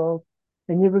corporate world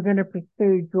and you were going to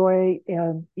pursue joy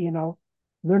and,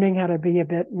 learning how to be a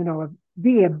bit,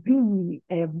 be a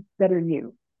better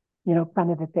you,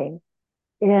 kind of a thing.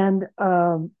 And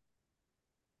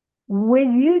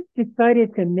when you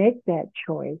decided to make that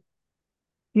choice,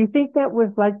 do you think that was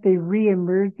like the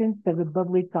reemergence of a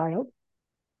bubbly child?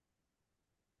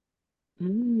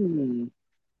 Mm,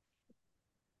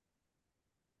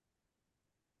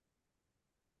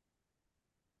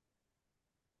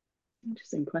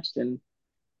 interesting question.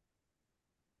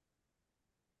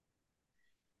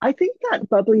 I think that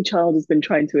bubbly child has been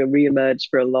trying to reemerge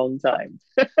for a long time,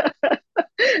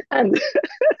 and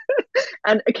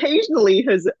and occasionally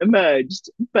has emerged,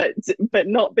 but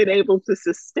not been able to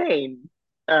sustain,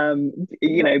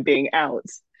 Right. being out.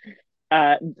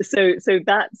 So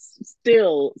that's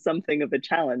still something of a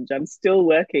challenge. I'm still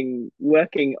working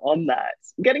on that,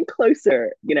 getting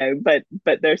closer,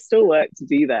 but there's still work to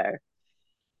do there.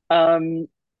 Um,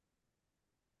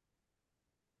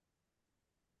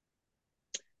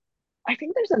 I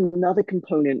think there's another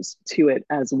component to it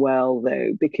as well,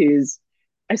 though, because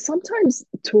I sometimes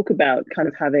talk about kind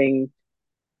of having,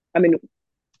 I mean,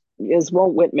 as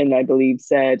Walt Whitman, I believe,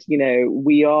 said,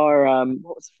 we are,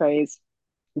 what was the phrase?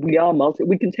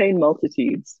 We contain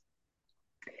multitudes.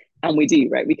 And we do,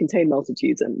 right? We contain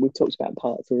multitudes. And we've talked about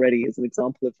parts already as an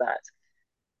example of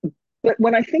that. But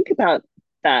when I think about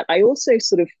that, I also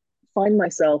sort of find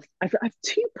myself, I've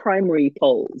two primary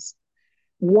poles.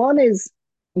 One is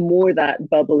more that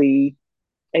bubbly,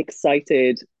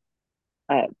 excited,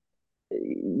 uh,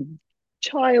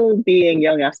 child being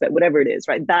young aspect, whatever it is,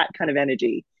 right? That kind of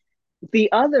energy.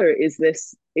 The other is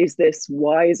this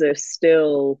wiser,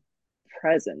 still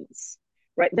presence,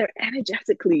 right? They're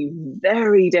energetically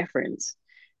very different.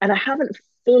 And I haven't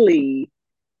fully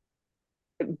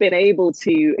been able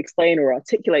to explain or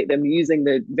articulate them using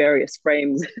the various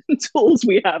frames and tools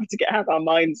we have to have our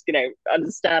minds,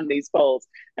 understand these poles.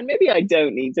 And maybe I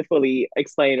don't need to fully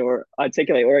explain or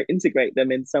articulate or integrate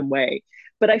them in some way.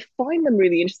 But I find them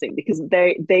really interesting because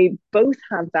they both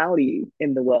have value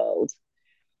in the world,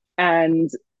 and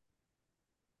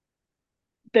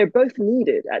they're both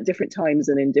needed at different times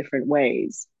and in different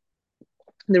ways.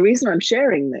 And the reason I'm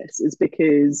sharing this is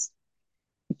because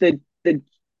the the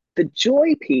the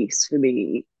joy piece for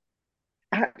me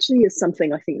actually is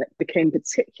something I think that became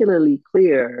particularly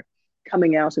clear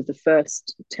coming out of the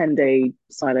first 10-day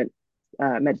silent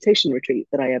meditation retreat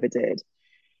that I ever did.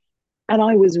 And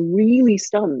I was really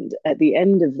stunned at the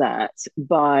end of that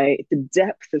by the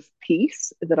depth of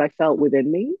peace that I felt within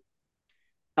me,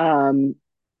 um,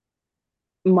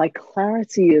 my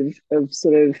clarity of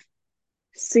sort of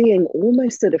seeing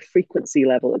almost at a frequency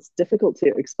level. It's difficult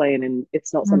to explain, and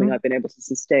it's not something Mm-hmm. I've been able to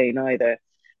sustain either,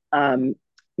 um,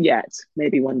 yet.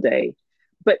 Maybe one day.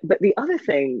 But the other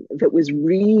thing that was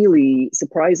really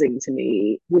surprising to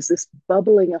me was this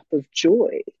bubbling up of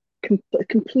joy, a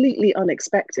completely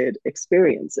unexpected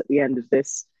experience at the end of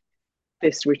this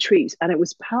retreat, and it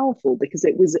was powerful because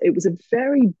it was a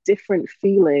very different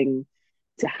feeling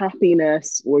to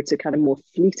happiness or to kind of more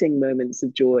fleeting moments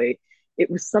of joy.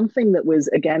 It was something that was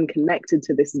again connected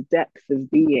to this depth of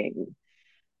being,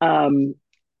 um,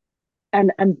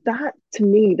 and that to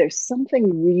me, there's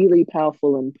something really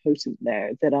powerful and potent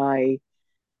there that I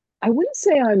wouldn't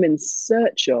say I'm in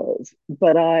search of,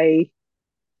 but I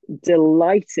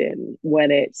delight in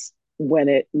when it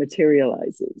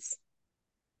materializes.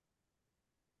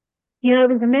 I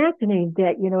was imagining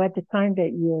that, at the time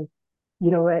that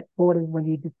at 40 when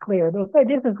you declared, okay,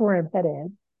 this is where I'm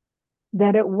headed,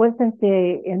 that it wasn't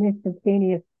an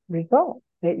instantaneous result,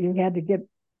 that you had to get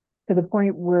to the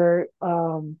point where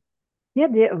you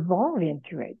had to evolve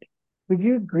into it. Would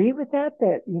you agree with that?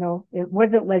 That, it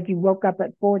wasn't like you woke up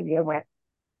at 40 and went,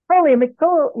 holy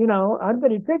McCool, I'm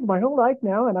going to take my whole life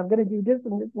now and I'm going to do this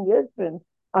and this and this and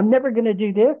I'm never going to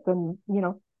do this. And,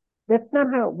 that's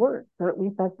not how it works, or at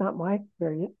least that's not my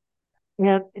experience.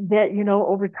 And that,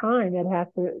 over time it has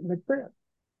to mature,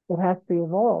 it has to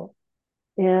evolve.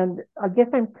 And I guess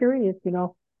I'm curious,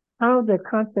 how the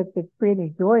concept of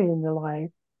creating joy in your life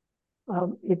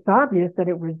it's obvious that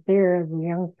it was there as a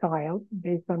young child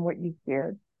based on what you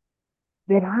shared.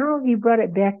 But how have you brought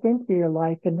it back into your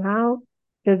life and how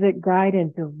does it guide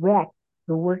and direct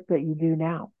the work that you do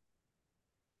now?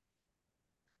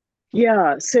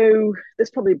 Yeah, so this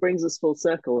probably brings us full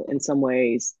circle in some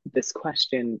ways, this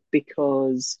question,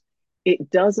 because it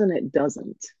doesn't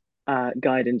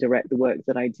guide and direct the work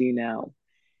that I do now.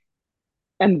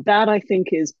 And that I think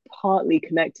is partly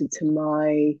connected to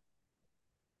my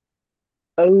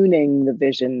owning the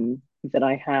vision that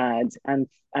I had and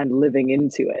living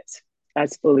into it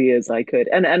as fully as I could.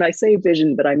 And I say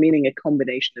vision, but I'm meaning a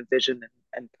combination of vision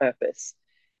and purpose.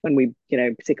 When we,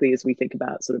 particularly as we think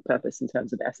about sort of purpose in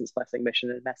terms of essence, blessing, mission,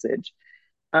 and message.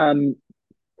 Um,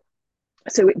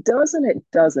 so it does and it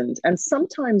doesn't. And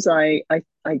sometimes I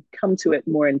come to it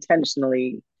more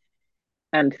intentionally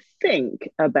and think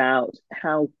about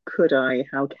how could I,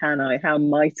 how can I, how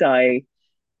might I,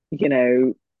 you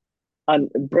know,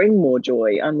 bring more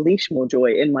joy, unleash more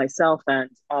joy in myself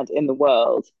and in the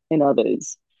world, in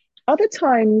others. Other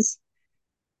times,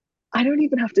 I don't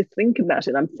even have to think about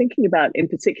it. I'm thinking about, in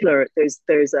particular,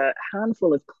 there's a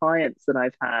handful of clients that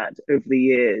I've had over the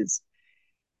years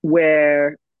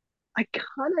where I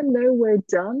kind of know we're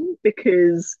done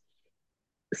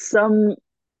some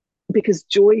because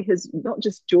joy has not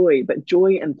just joy, but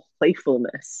joy and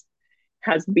playfulness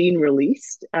has been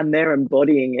released and they're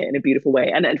embodying it in a beautiful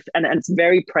way and it's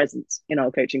very present in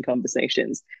our coaching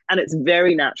conversations and it's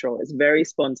very natural, it's very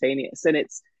spontaneous, and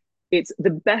it's the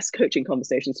best coaching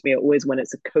conversations to me are always when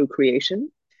it's a co-creation.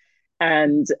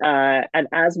 And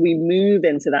as we move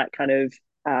into that kind of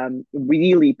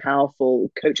really powerful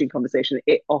coaching conversation,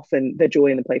 it often the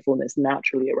joy and the playfulness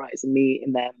naturally arise in me,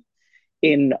 in them,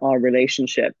 in our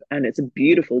relationship, and it's a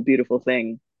beautiful, beautiful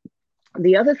thing.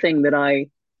 The other thing that I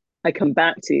come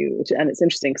back to, and it's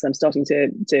interesting because I'm starting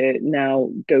to now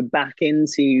go back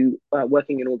into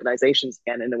working in organizations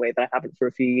again in a way that I haven't for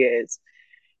a few years.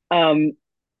 Um,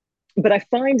 but I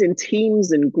find in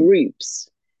teams and groups,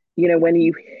 when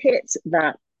you hit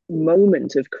that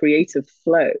moment of creative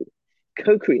flow,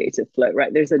 co-creative flow,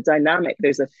 right? There's a dynamic,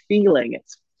 there's a feeling,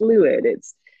 it's fluid,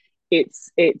 it's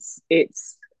it's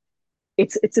it's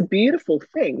it's a beautiful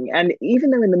thing. And even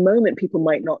though in the moment people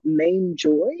might not name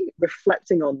joy,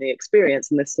 reflecting on the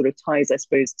experience, and this sort of ties, I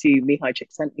suppose, to Mihai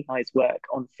Csikszentmihalyi's work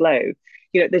on flow,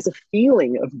 there's a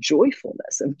feeling of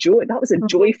joyfulness, of joy. That was a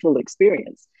joyful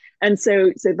experience. And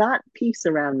so that piece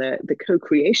around the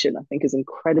co-creation, I think, is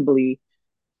incredibly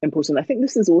important. I think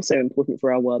this is also important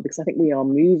for our world because I think we are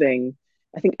moving,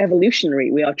 I think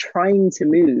evolutionary, we are trying to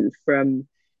move from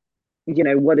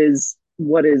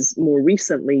what is more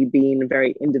recently been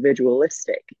very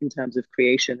individualistic in terms of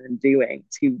creation and doing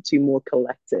to more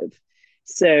collective.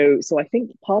 So I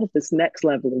think part of this next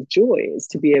level of joy is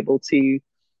to be able to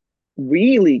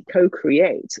really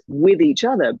co-create with each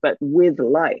other, but with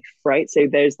life, right? So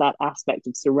there's that aspect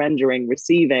of surrendering,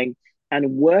 receiving,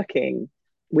 and working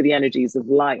with the energies of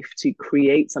life to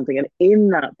create something. And in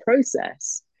that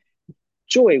process,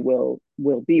 joy will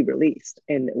be released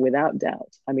in without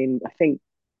doubt. I mean, I think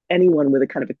anyone with a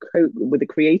kind of with a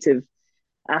creative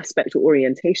aspect or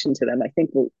orientation to them, I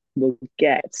think will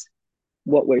get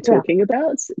what we're Yeah, talking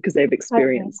about because they've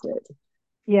experienced it.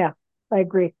 yeah, I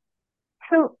agree.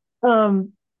 So,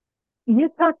 you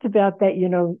talked about that,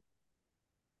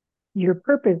 your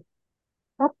purpose.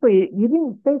 Actually, you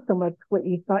didn't say so much what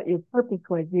you thought your purpose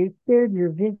was. You shared your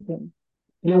vision.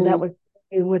 That Mm. was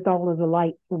with all of the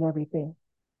lights and everything,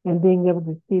 and being able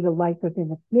to see the light within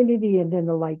the community and then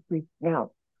the light reaching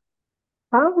out.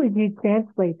 How would you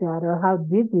translate that, or how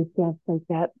did you translate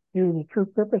that through the true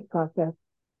purpose process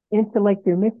into like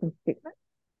your mission statement?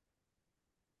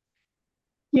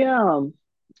 Yeah,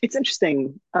 it's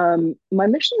interesting. My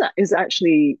mission that is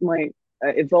actually my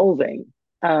evolving.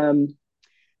 Um,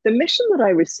 the mission that I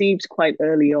received quite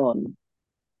early on,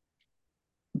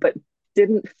 but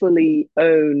didn't fully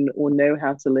own or know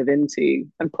how to live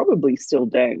into, and probably still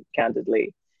don't,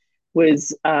 candidly,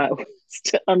 was was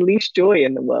to unleash joy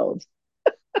in the world.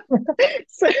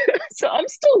 So, so I'm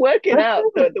still working out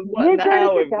the what You're and trying to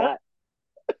how pick of up.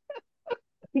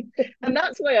 that, and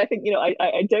that's why I think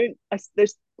I don't.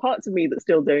 There's parts of me that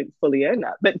still don't fully own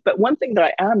that. But one thing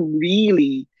that I am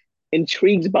really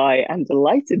intrigued by and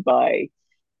delighted by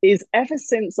is ever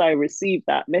since I received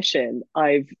that mission,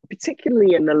 I've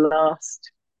particularly in the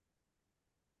last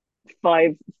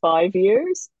five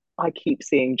years, I keep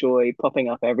seeing joy popping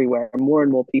up everywhere. More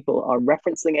and more people are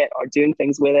referencing it, are doing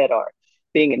things with it, are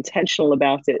being intentional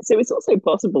about it. So it's also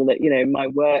possible that my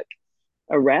work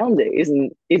around it is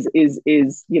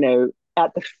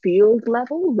at the field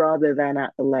level rather than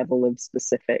at the level of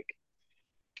specific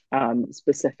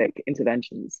specific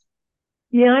interventions.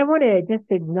 Yeah, I want to just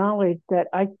acknowledge that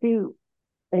I too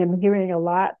am hearing a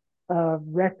lot of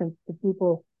reference to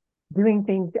people doing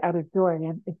things out of joy.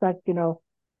 And in fact,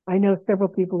 I know several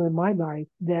people in my life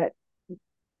that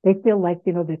they feel like,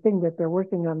 the thing that they're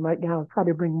working on right now is how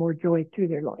to bring more joy to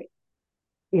their life.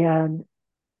 And,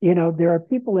 there are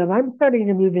people, and I'm starting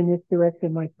to move in this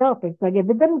direction myself. It's like, if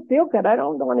it doesn't feel good, I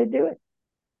don't want to do it,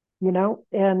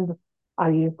 and I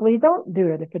usually don't do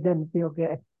it if it doesn't feel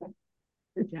good.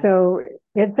 Yeah. So,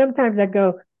 and sometimes I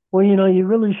go, well, you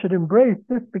really should embrace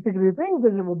this particular thing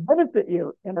because it will benefit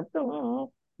you. And I'm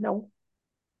still, no.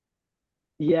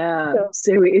 Yeah, So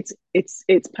so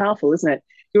it's powerful, isn't it?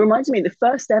 It reminds me the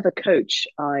first ever coach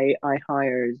I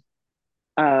hired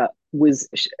was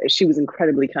she was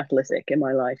incredibly catalytic in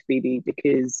my life, Phoebe,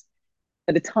 because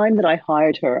at the time that I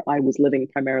hired her, I was living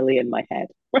primarily in my head.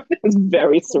 It was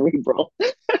very cerebral,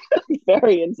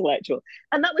 very intellectual,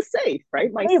 and that was safe,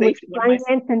 right? My hey, with safety, one of my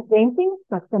finance and banking,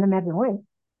 that's going to matter way.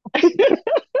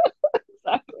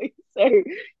 exactly. So,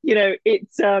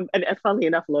 it's and funnily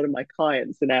enough, a lot of my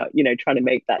clients are now, trying to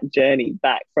make that journey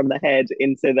back from the head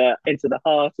into the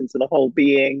heart, into the whole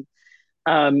being.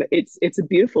 It's a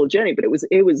beautiful journey, but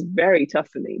it was very tough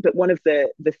for me. But one of the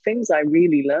things I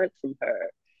really learned from her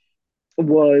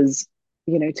was,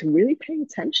 to really pay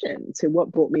attention to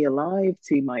what brought me alive,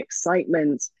 to my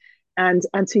excitement, and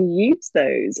to use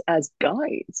those as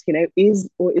guides. Is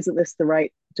or isn't this the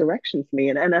right direction for me?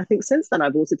 And I think since then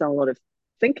I've also done a lot of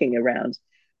thinking around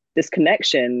this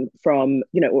connection from,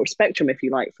 or spectrum, if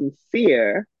you like, from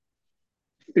fear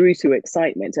through to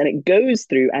excitement, and it goes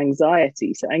through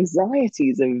anxiety. So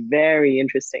anxiety is a very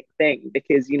interesting thing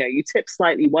because you tip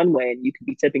slightly one way and you could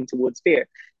be tipping towards fear.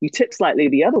 You tip slightly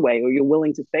the other way, or you're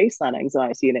willing to face that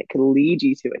anxiety, and it can lead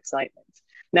you to excitement.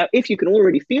 Now, if you can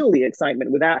already feel the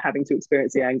excitement without having to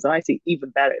experience the anxiety,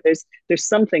 even better. There's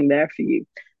something there for you.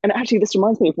 And actually, this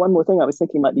reminds me of one more thing I was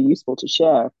thinking might be useful to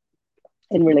share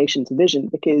in relation to vision,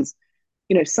 because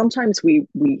sometimes we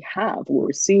have or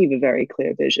receive a very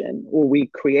clear vision, or we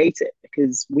create it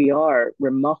because we are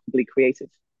remarkably creative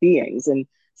beings. And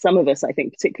some of us, I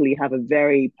think, particularly have a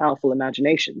very powerful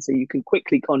imagination, so you can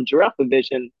quickly conjure up a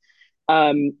vision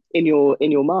in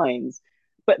your minds.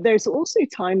 But there's also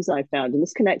times I found, and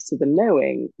this connects to the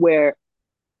knowing, where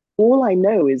all I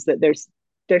know is that there's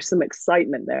some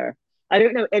excitement there. I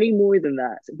don't know any more than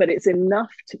that, but it's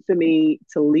enough for me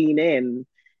to lean in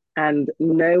and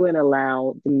know and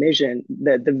allow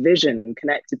the vision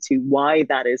connected to why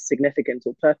that is significant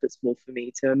or purposeful for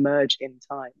me to emerge in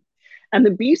time. And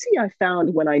the beauty I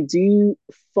found when I do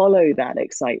follow that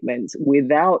excitement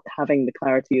without having the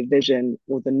clarity of vision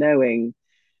or the knowing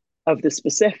of the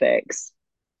specifics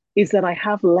is that I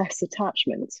have less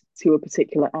attachment to a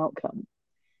particular outcome.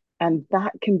 And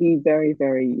that can be very,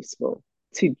 very useful,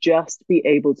 to just be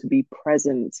able to be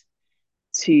present,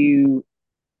 to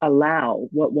allow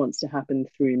what wants to happen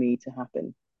through me to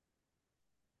happen.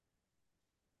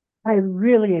 I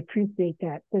really appreciate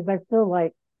that because I feel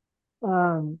like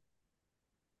um,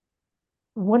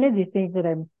 one of the things that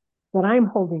I'm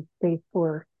holding space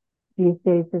for these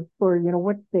days is for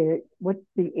what's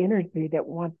the energy that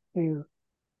wants to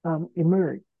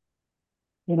emerge.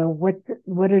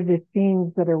 What are the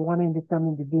things that are wanting to come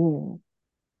into being?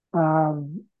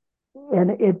 Um,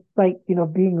 and it's like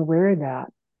being aware of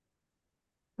that.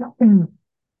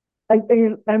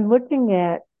 I'm looking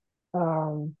at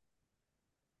um,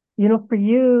 for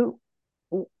you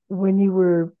when you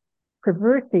were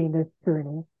traversing this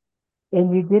journey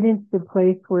and you get into the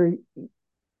place where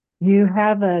you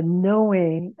have a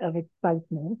knowing of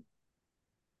excitement,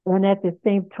 and at the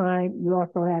same time, you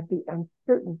also have the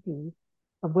uncertainty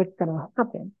of what's going to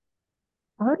happen.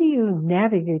 How do you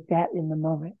navigate that in the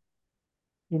moment?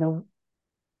 You know,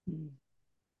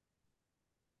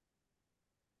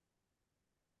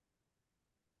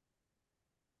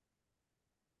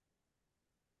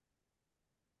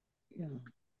 Yeah,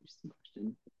 interesting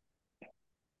question.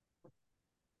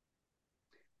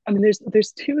 I mean,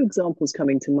 there's two examples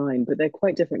coming to mind, but they're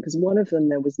quite different because one of them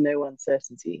there was no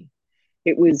uncertainty.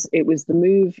 It was the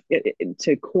move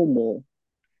to Cornwall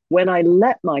when I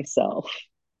let myself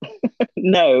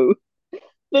know.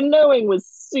 The knowing was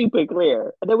super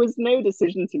clear. There was no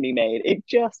decision to be made. It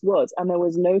just was, and there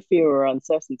was no fear or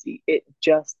uncertainty. It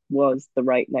just was the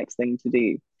right next thing to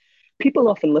do. People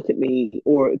often look at me,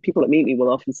 or people that meet me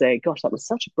will often say, "Gosh, that was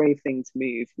such a brave thing to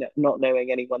move, not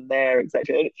knowing anyone there,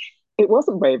 etc." It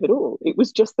wasn't brave at all. It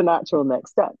was just the natural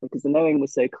next step because the knowing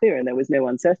was so clear and there was no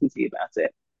uncertainty about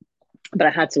it. But I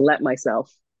had to let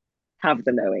myself have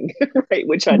the knowing, right?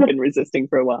 Which I'd been resisting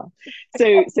for a while.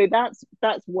 So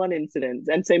that's one incident.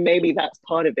 And so maybe that's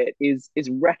part of it is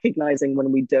recognizing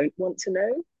when we don't want to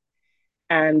know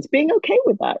and being okay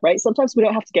with that, right? Sometimes we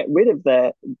don't have to get rid of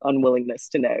the unwillingness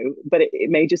to know, but it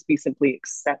may just be simply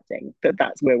accepting that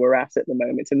that's where we're at the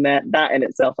moment. And that in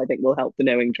itself, I think, will help the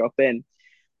knowing drop in.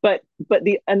 But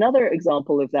the another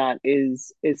example of that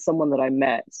is someone that I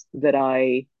met that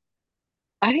I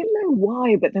didn't know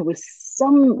why, but there was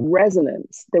some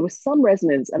resonance. There was some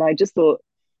resonance, and I just thought,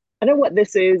 I know what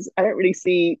this is. I don't really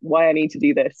see why I need to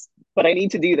do this, but I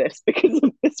need to do this because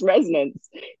of this resonance.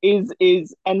 And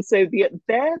so the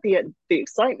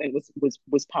excitement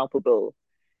was palpable.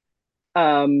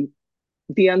 Um,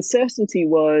 the uncertainty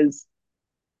was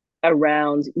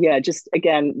around, yeah, just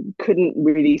again, couldn't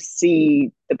really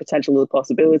see the potential of the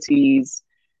possibilities.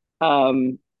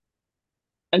 Um,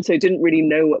 and so didn't really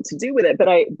know what to do with it.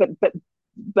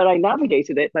 But I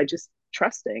navigated it by just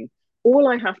trusting. All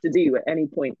I have to do at any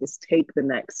point is take the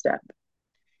next step,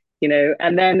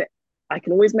 and then I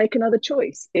can always make another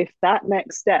choice. If that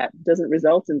next step doesn't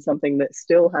result in something that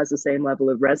still has the same level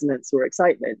of resonance or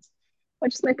excitement, I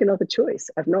just make another choice.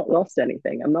 I've not lost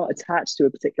anything. I'm not attached to a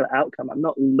particular outcome. I'm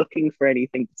not looking for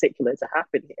anything particular to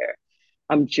happen here.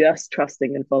 I'm just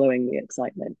trusting and following the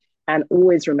excitement and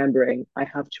always remembering I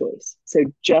have choice. So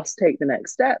just take the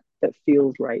next step that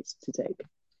feels right to take.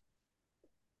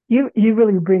 You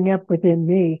really bring up within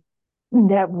me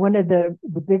that one of the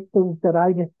big things that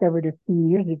I discovered a few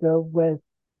years ago was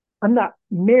I'm not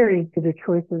married to the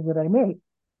choices that I make.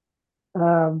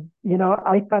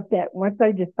 I thought that once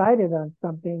I decided on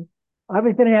something, I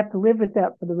was going to have to live with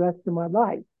that for the rest of my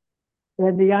life.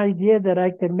 And the idea that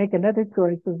I could make another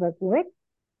choice was like, what?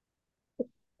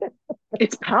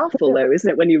 It's powerful though, isn't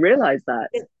it, when you realize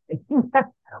that?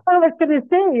 Well, I was going to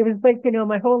say, it was like,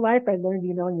 my whole life I learned,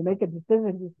 you make a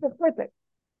decision, you stick with it,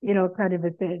 kind of a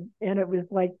thing. And it was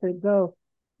like to go,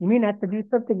 you mean I have to do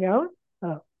something else?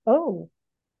 Oh.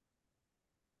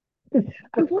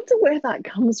 I wonder where that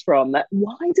comes from. That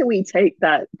why do we take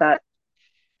that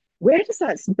where does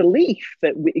that belief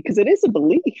that because it is a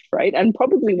belief, right? And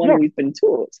probably one Yeah. we've been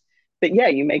taught. But yeah,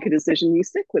 you make a decision, you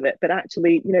stick with it. But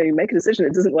actually, you make a decision,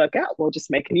 it doesn't work out. Well,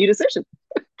 just make a new decision.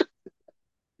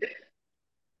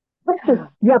 Yeah.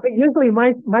 Yeah, but usually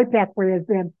my pathway has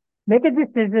been make a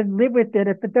decision, live with it.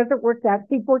 If it doesn't work out,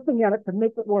 keep working at it to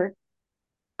make it work.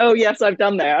 Oh yes, I've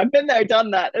done there. I've been there,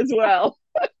 done that as well.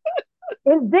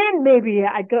 And then maybe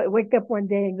I go wake up one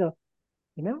day and go,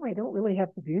 I don't really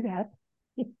have to do that.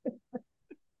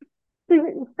 So,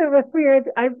 Rashmir,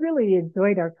 I really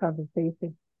enjoyed our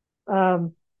conversation.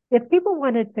 Um, if people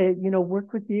wanted to,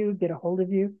 work with you, get a hold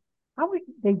of you, how would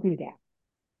they do that?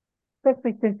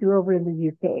 Especially since you're over in the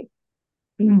UK.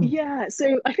 Yeah,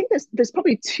 so I think there's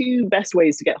probably two best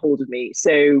ways to get hold of me.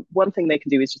 So one thing they can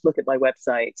do is just look at my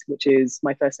website, which is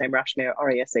my first name Rashmir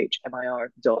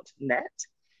Rashmir.net.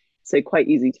 So quite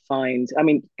easy to find. I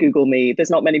mean, Google me. There's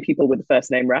not many people with the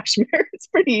first name Rashmir. It's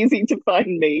pretty easy to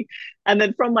find me. And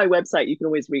then from my website, you can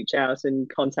always reach out and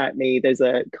contact me. There's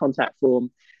a contact form.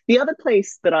 The other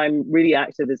place that I'm really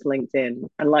active is LinkedIn.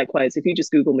 And likewise, if you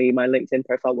just Google me, my LinkedIn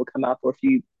profile will come up. Or if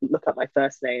you look up my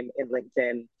first name in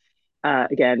LinkedIn,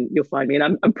 again, you'll find me.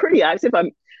 And I'm pretty active.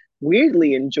 I'm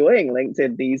weirdly enjoying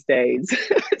LinkedIn these days.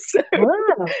 so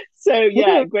Wow. so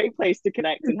yeah, great place to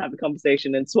connect and have a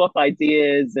conversation and swap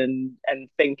ideas and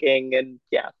thinking and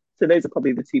yeah. So those are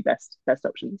probably the two best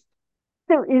options.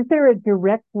 So is there a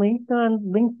direct link on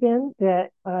LinkedIn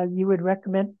that you would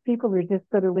recommend people or just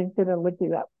go to LinkedIn and look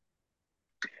it up?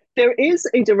 There is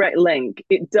a direct link.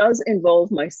 It does involve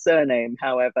my surname,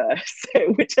 however,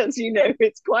 so which, as you know,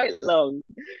 it's quite long.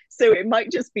 So it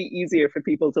might just be easier for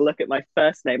people to look at my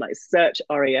first name, like search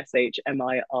Rashmir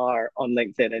on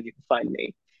LinkedIn, and you can find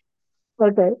me.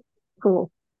 Okay,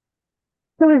 cool.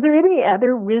 So is there any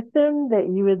other wisdom that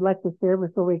you would like to share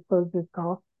before we close this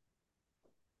call?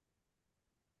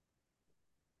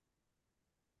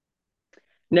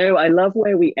 No, I love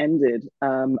where we ended.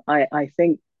 I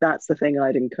think that's the thing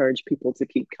I'd encourage people to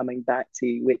keep coming back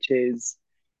to, which is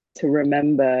to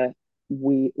remember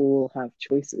we all have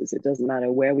choices. It doesn't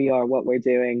matter where we are, what we're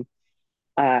doing,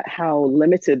 how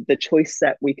limited the choice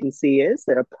set we can see is.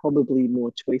 There are probably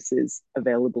more choices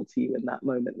available to you in that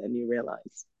moment than you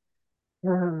realize.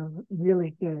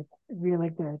 Really good. Really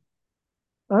good.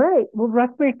 All right. Well,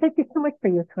 Rashmir, thank you so much for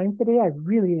your time today. I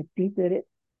really appreciate it.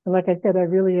 And like I said, I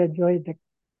really enjoyed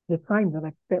the time that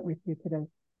I spent with you today.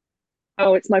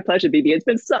 Oh, it's my pleasure, BB. It's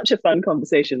been such a fun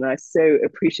conversation. And I so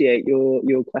appreciate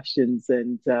your questions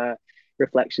and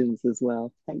reflections as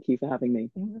well. Thank you for having me.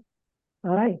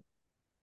 All right.